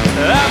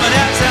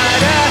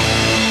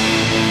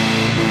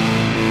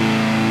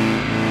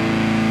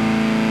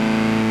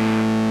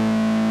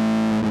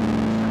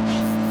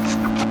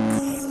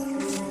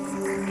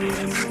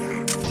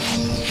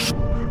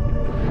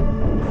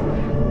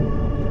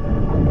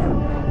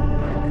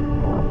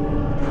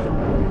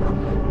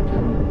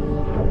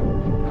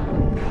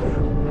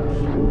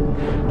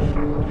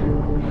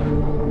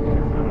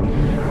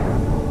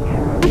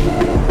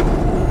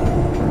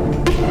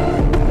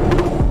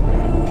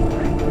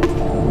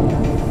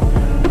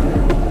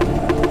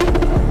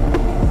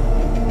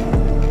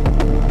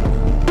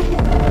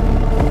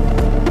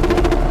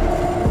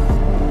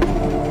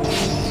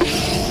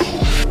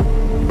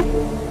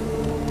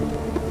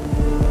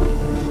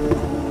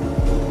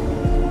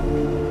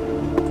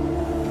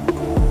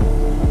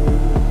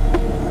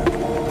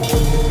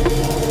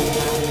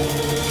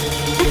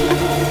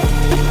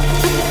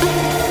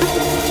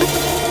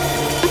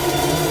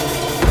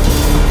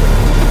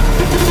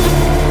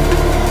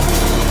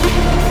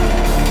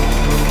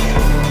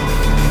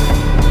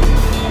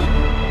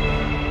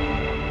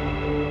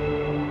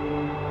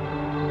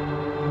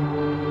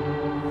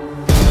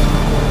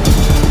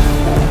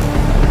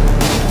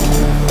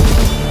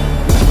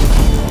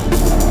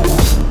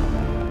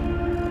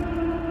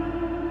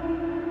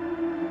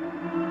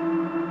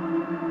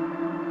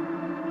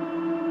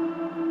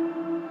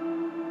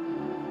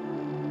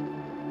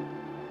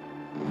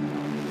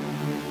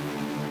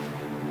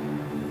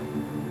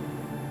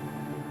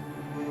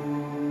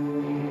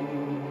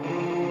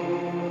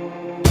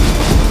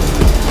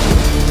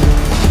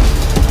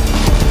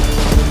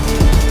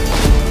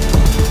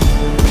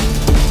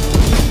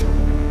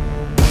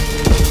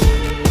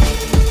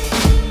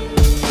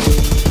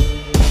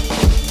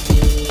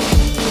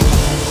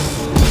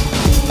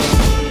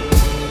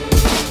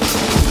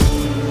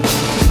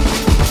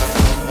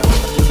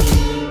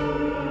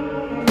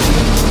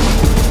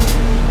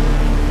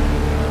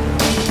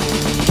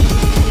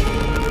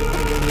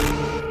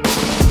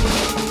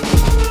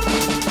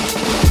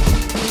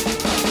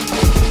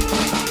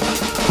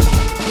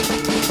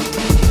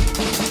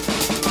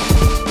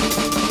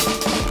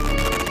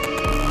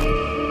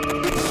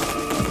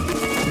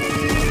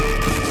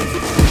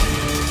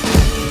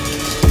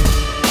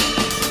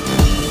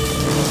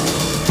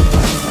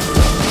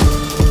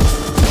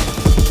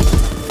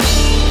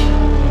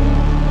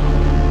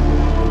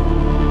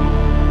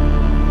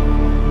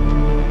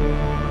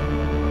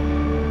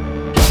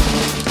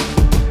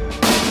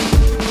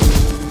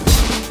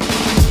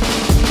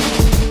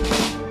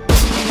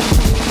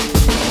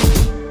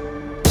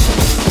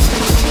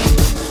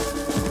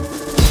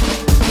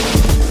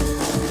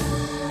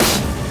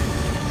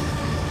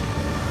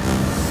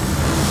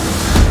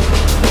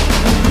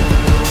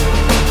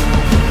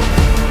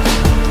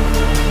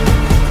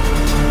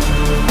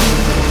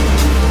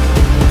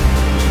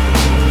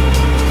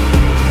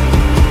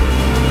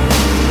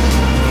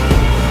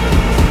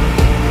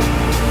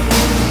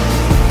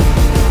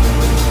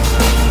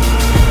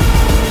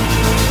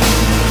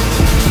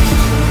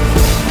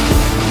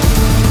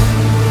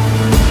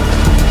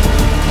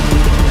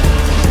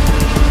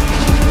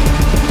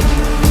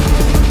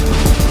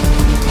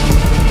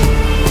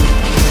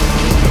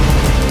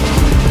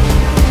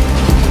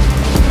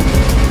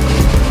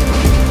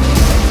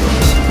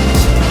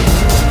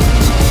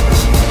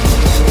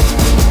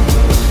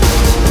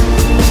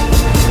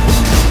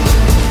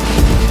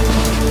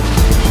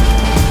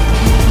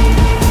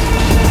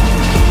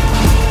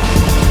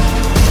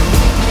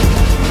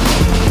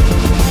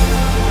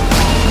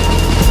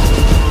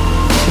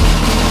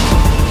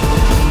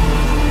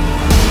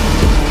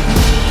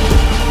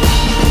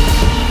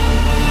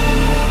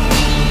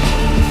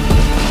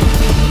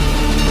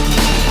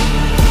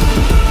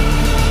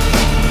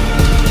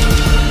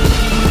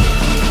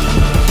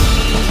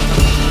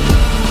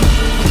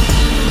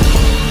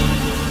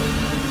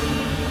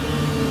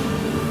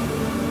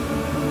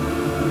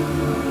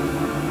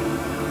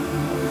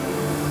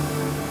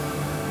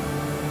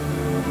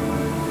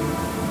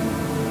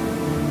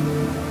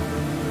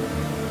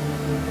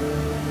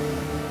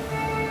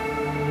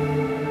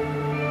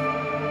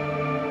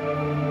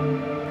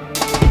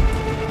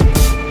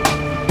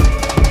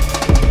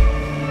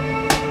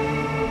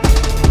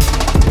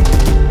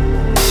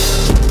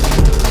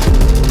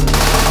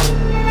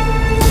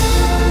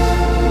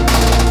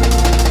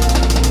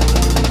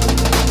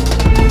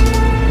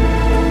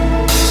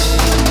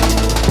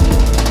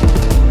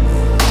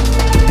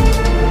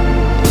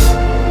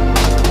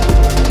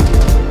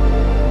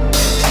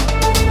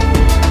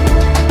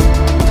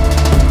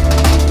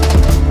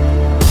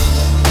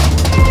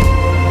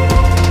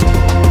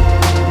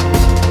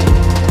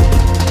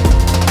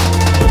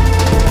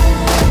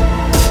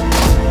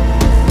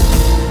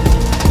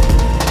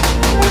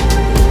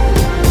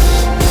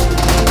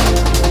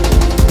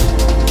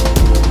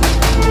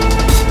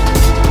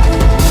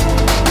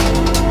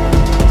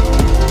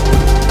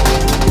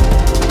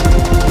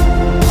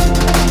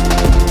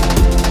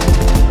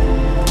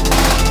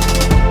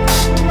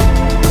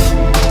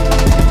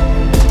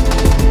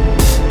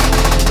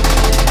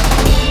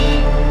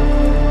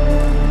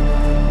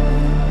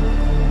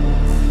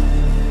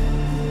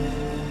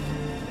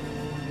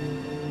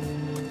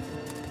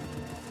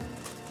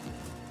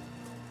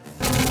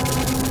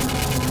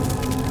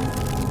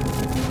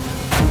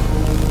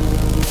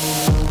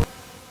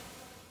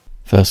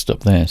 First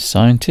up there,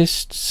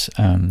 Scientists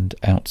and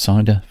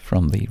Outsider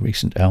from the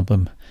recent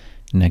album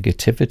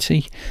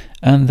Negativity,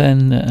 and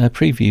then a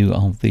preview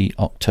of the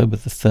October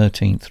the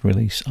 13th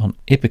release on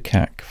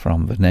Ipecac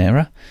from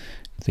Venera.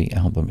 The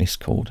album is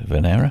called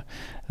Venera.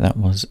 That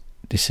was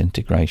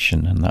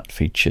Disintegration, and that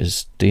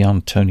features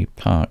Dion Tony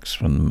Parks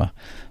from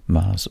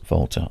Mars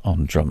Volta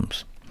on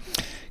drums.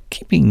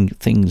 Keeping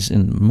things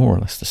in more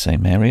or less the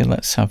same area,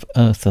 let's have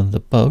Earth and the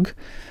Bug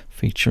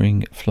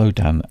featuring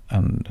Flowdan,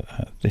 and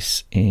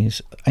this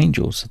is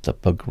Angels of the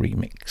Bug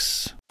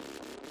remix.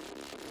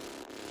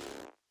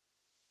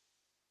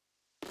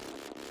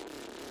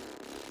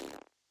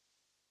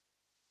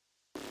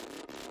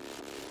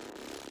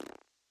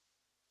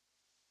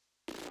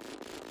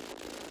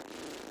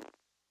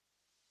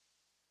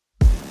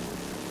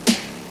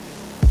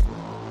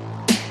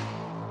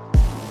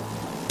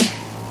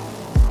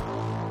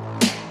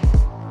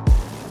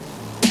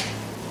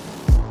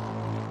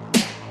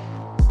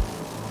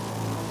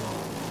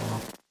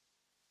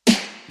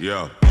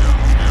 Yo,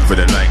 for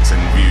the likes and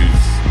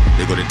views,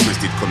 they got it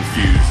twisted,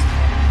 confused,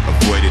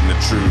 avoiding the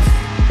truth,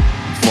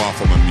 far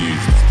from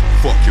amused.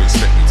 Fuck you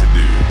expect me to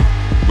do?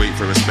 Wait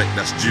for respect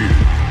that's due.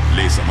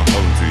 Lace up my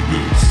own 2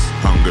 boots,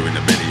 hunger in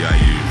the belly I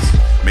use.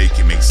 Make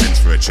it make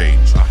sense for a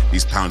change.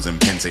 These pounds and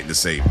pence ain't the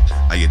same.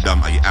 Are you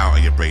dumb? Are you out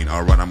of your brain?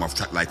 I'll run them off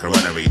track like a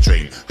runaway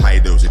train. High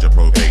dosage of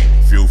propane,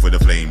 fuel for the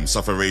flames.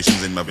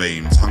 Sufferations in my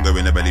veins, hunger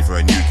in the belly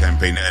for a new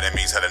campaign. The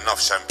enemies had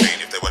enough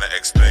champagne if they wanna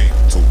explain.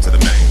 Talk to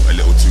the metal, a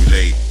little too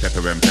late.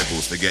 Pepper and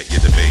pebbles, forget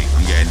your debate.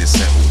 I'm getting this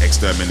settled,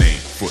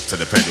 exterminate. Foot to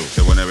the pedal,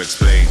 they wanna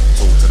explain.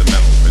 Talk to the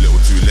metal, a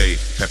little too late.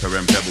 Pepper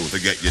and pebbles,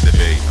 forget your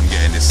debate. I'm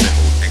getting this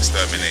settled,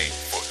 exterminate.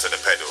 Foot to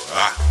the pedal.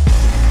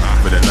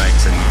 For the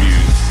likes and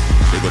views,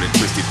 they got it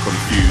twisted,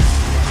 confused,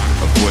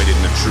 avoiding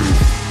the truth,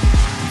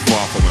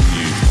 far from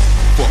amused.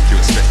 Fuck you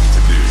expect me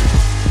to do?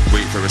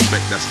 Wait for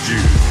respect that's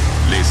due.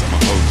 Lace up my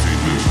own 2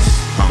 boots,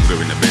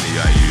 hunger in the belly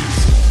I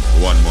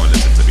use. One more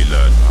lesson to be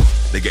learned.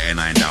 They getting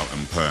ironed out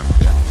and perm.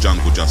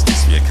 Jungle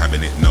justice for your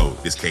cabinet, no.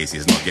 This case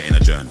is not getting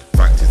adjourned.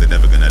 Fact is they're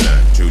never gonna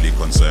learn. Truly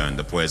concerned,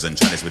 the poison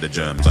chalice with the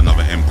germs.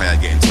 Another empire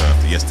getting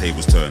turfed, yes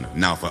tables turn.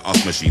 Now for us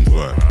machines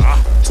work.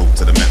 Talk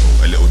to the metal,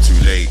 a little too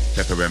late.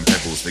 Pepper and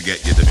pebbles, forget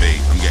your debate.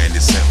 I'm getting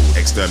this settled,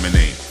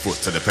 exterminate. Foot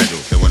to the pedal,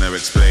 they wanna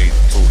explain.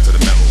 Talk to the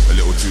metal, a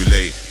little too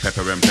late.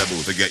 Pepper and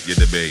pebbles, forget your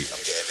debate.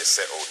 I'm getting this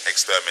settled,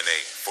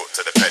 exterminate. Foot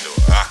to the pedal.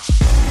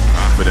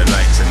 For the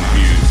likes and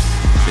views,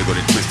 they got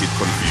it twisted,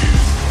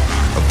 confused,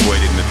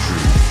 avoiding the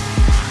truth,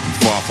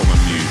 far from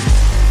amused.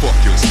 Fuck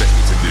you expect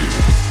me to do?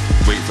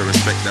 Wait for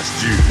respect that's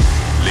due.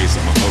 Lace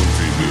up my own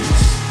 2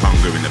 boots,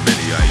 hunger in the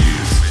belly I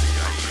use.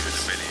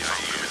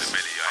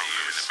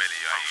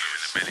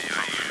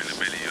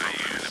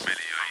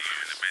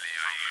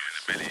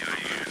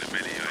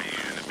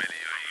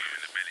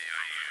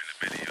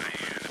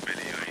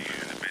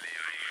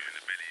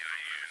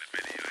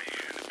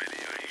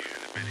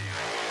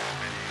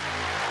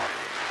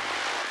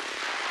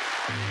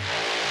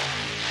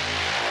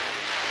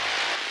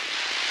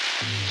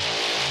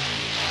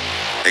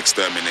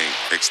 Exterminate,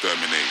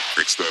 exterminate,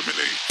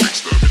 exterminate,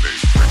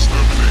 exterminate,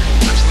 exterminate,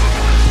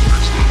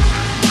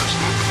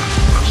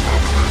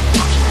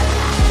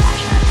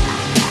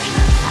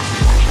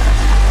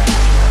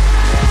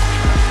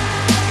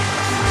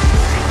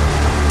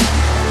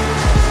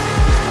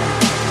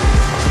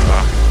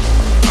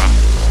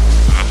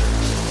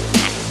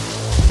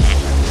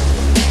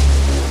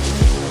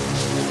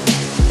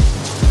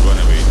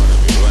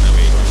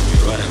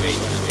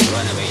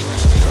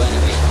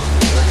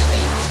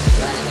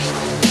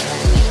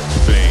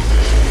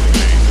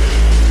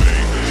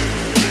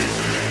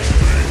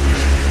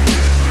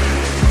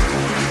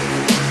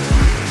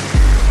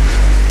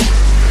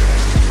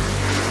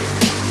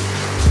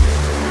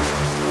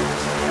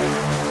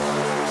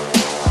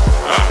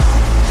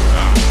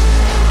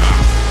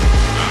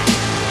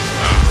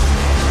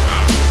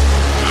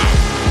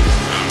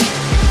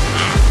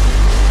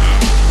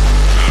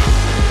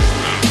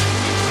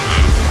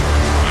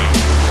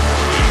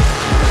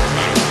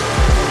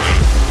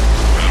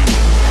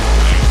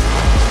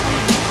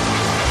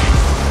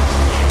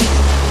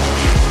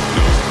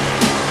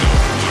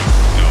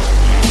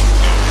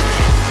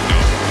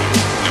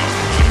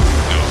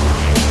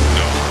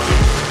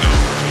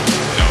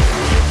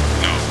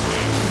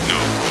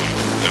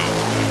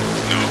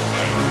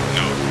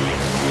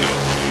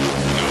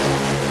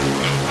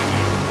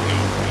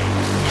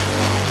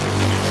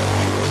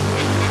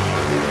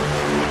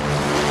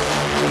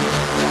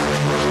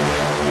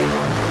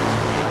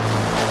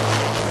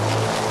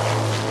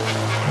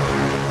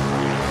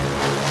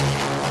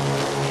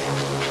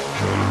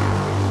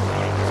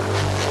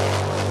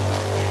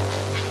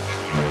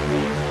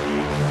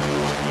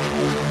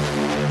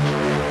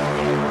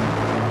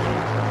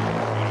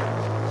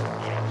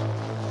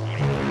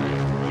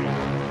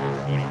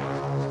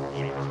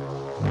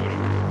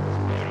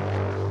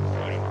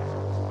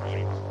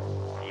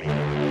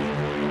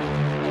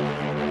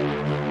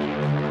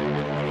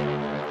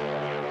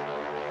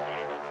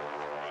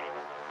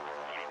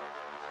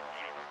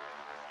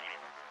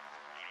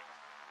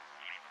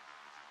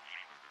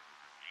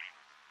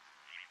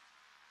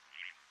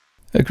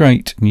 A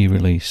great new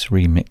release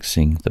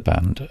remixing the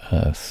band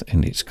Earth,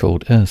 and it's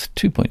called Earth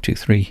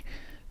 2.23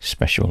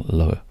 Special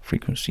Lower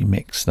Frequency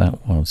Mix.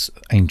 That was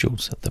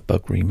Angels at the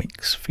Bug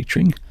remix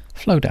featuring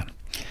Flowdan.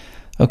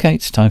 Okay,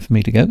 it's time for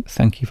me to go.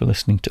 Thank you for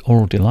listening to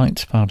Aural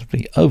Delights, part of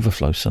the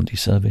Overflow Sunday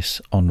service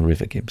on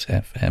River Gibbs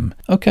FM.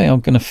 Okay, I'm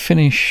going to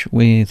finish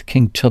with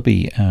King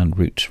Tubby and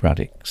Roots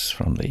Radics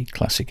from the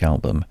classic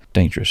album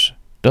Dangerous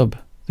Dub.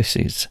 This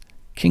is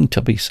King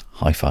Tubby's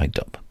Hi-Fi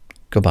Dub.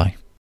 Goodbye.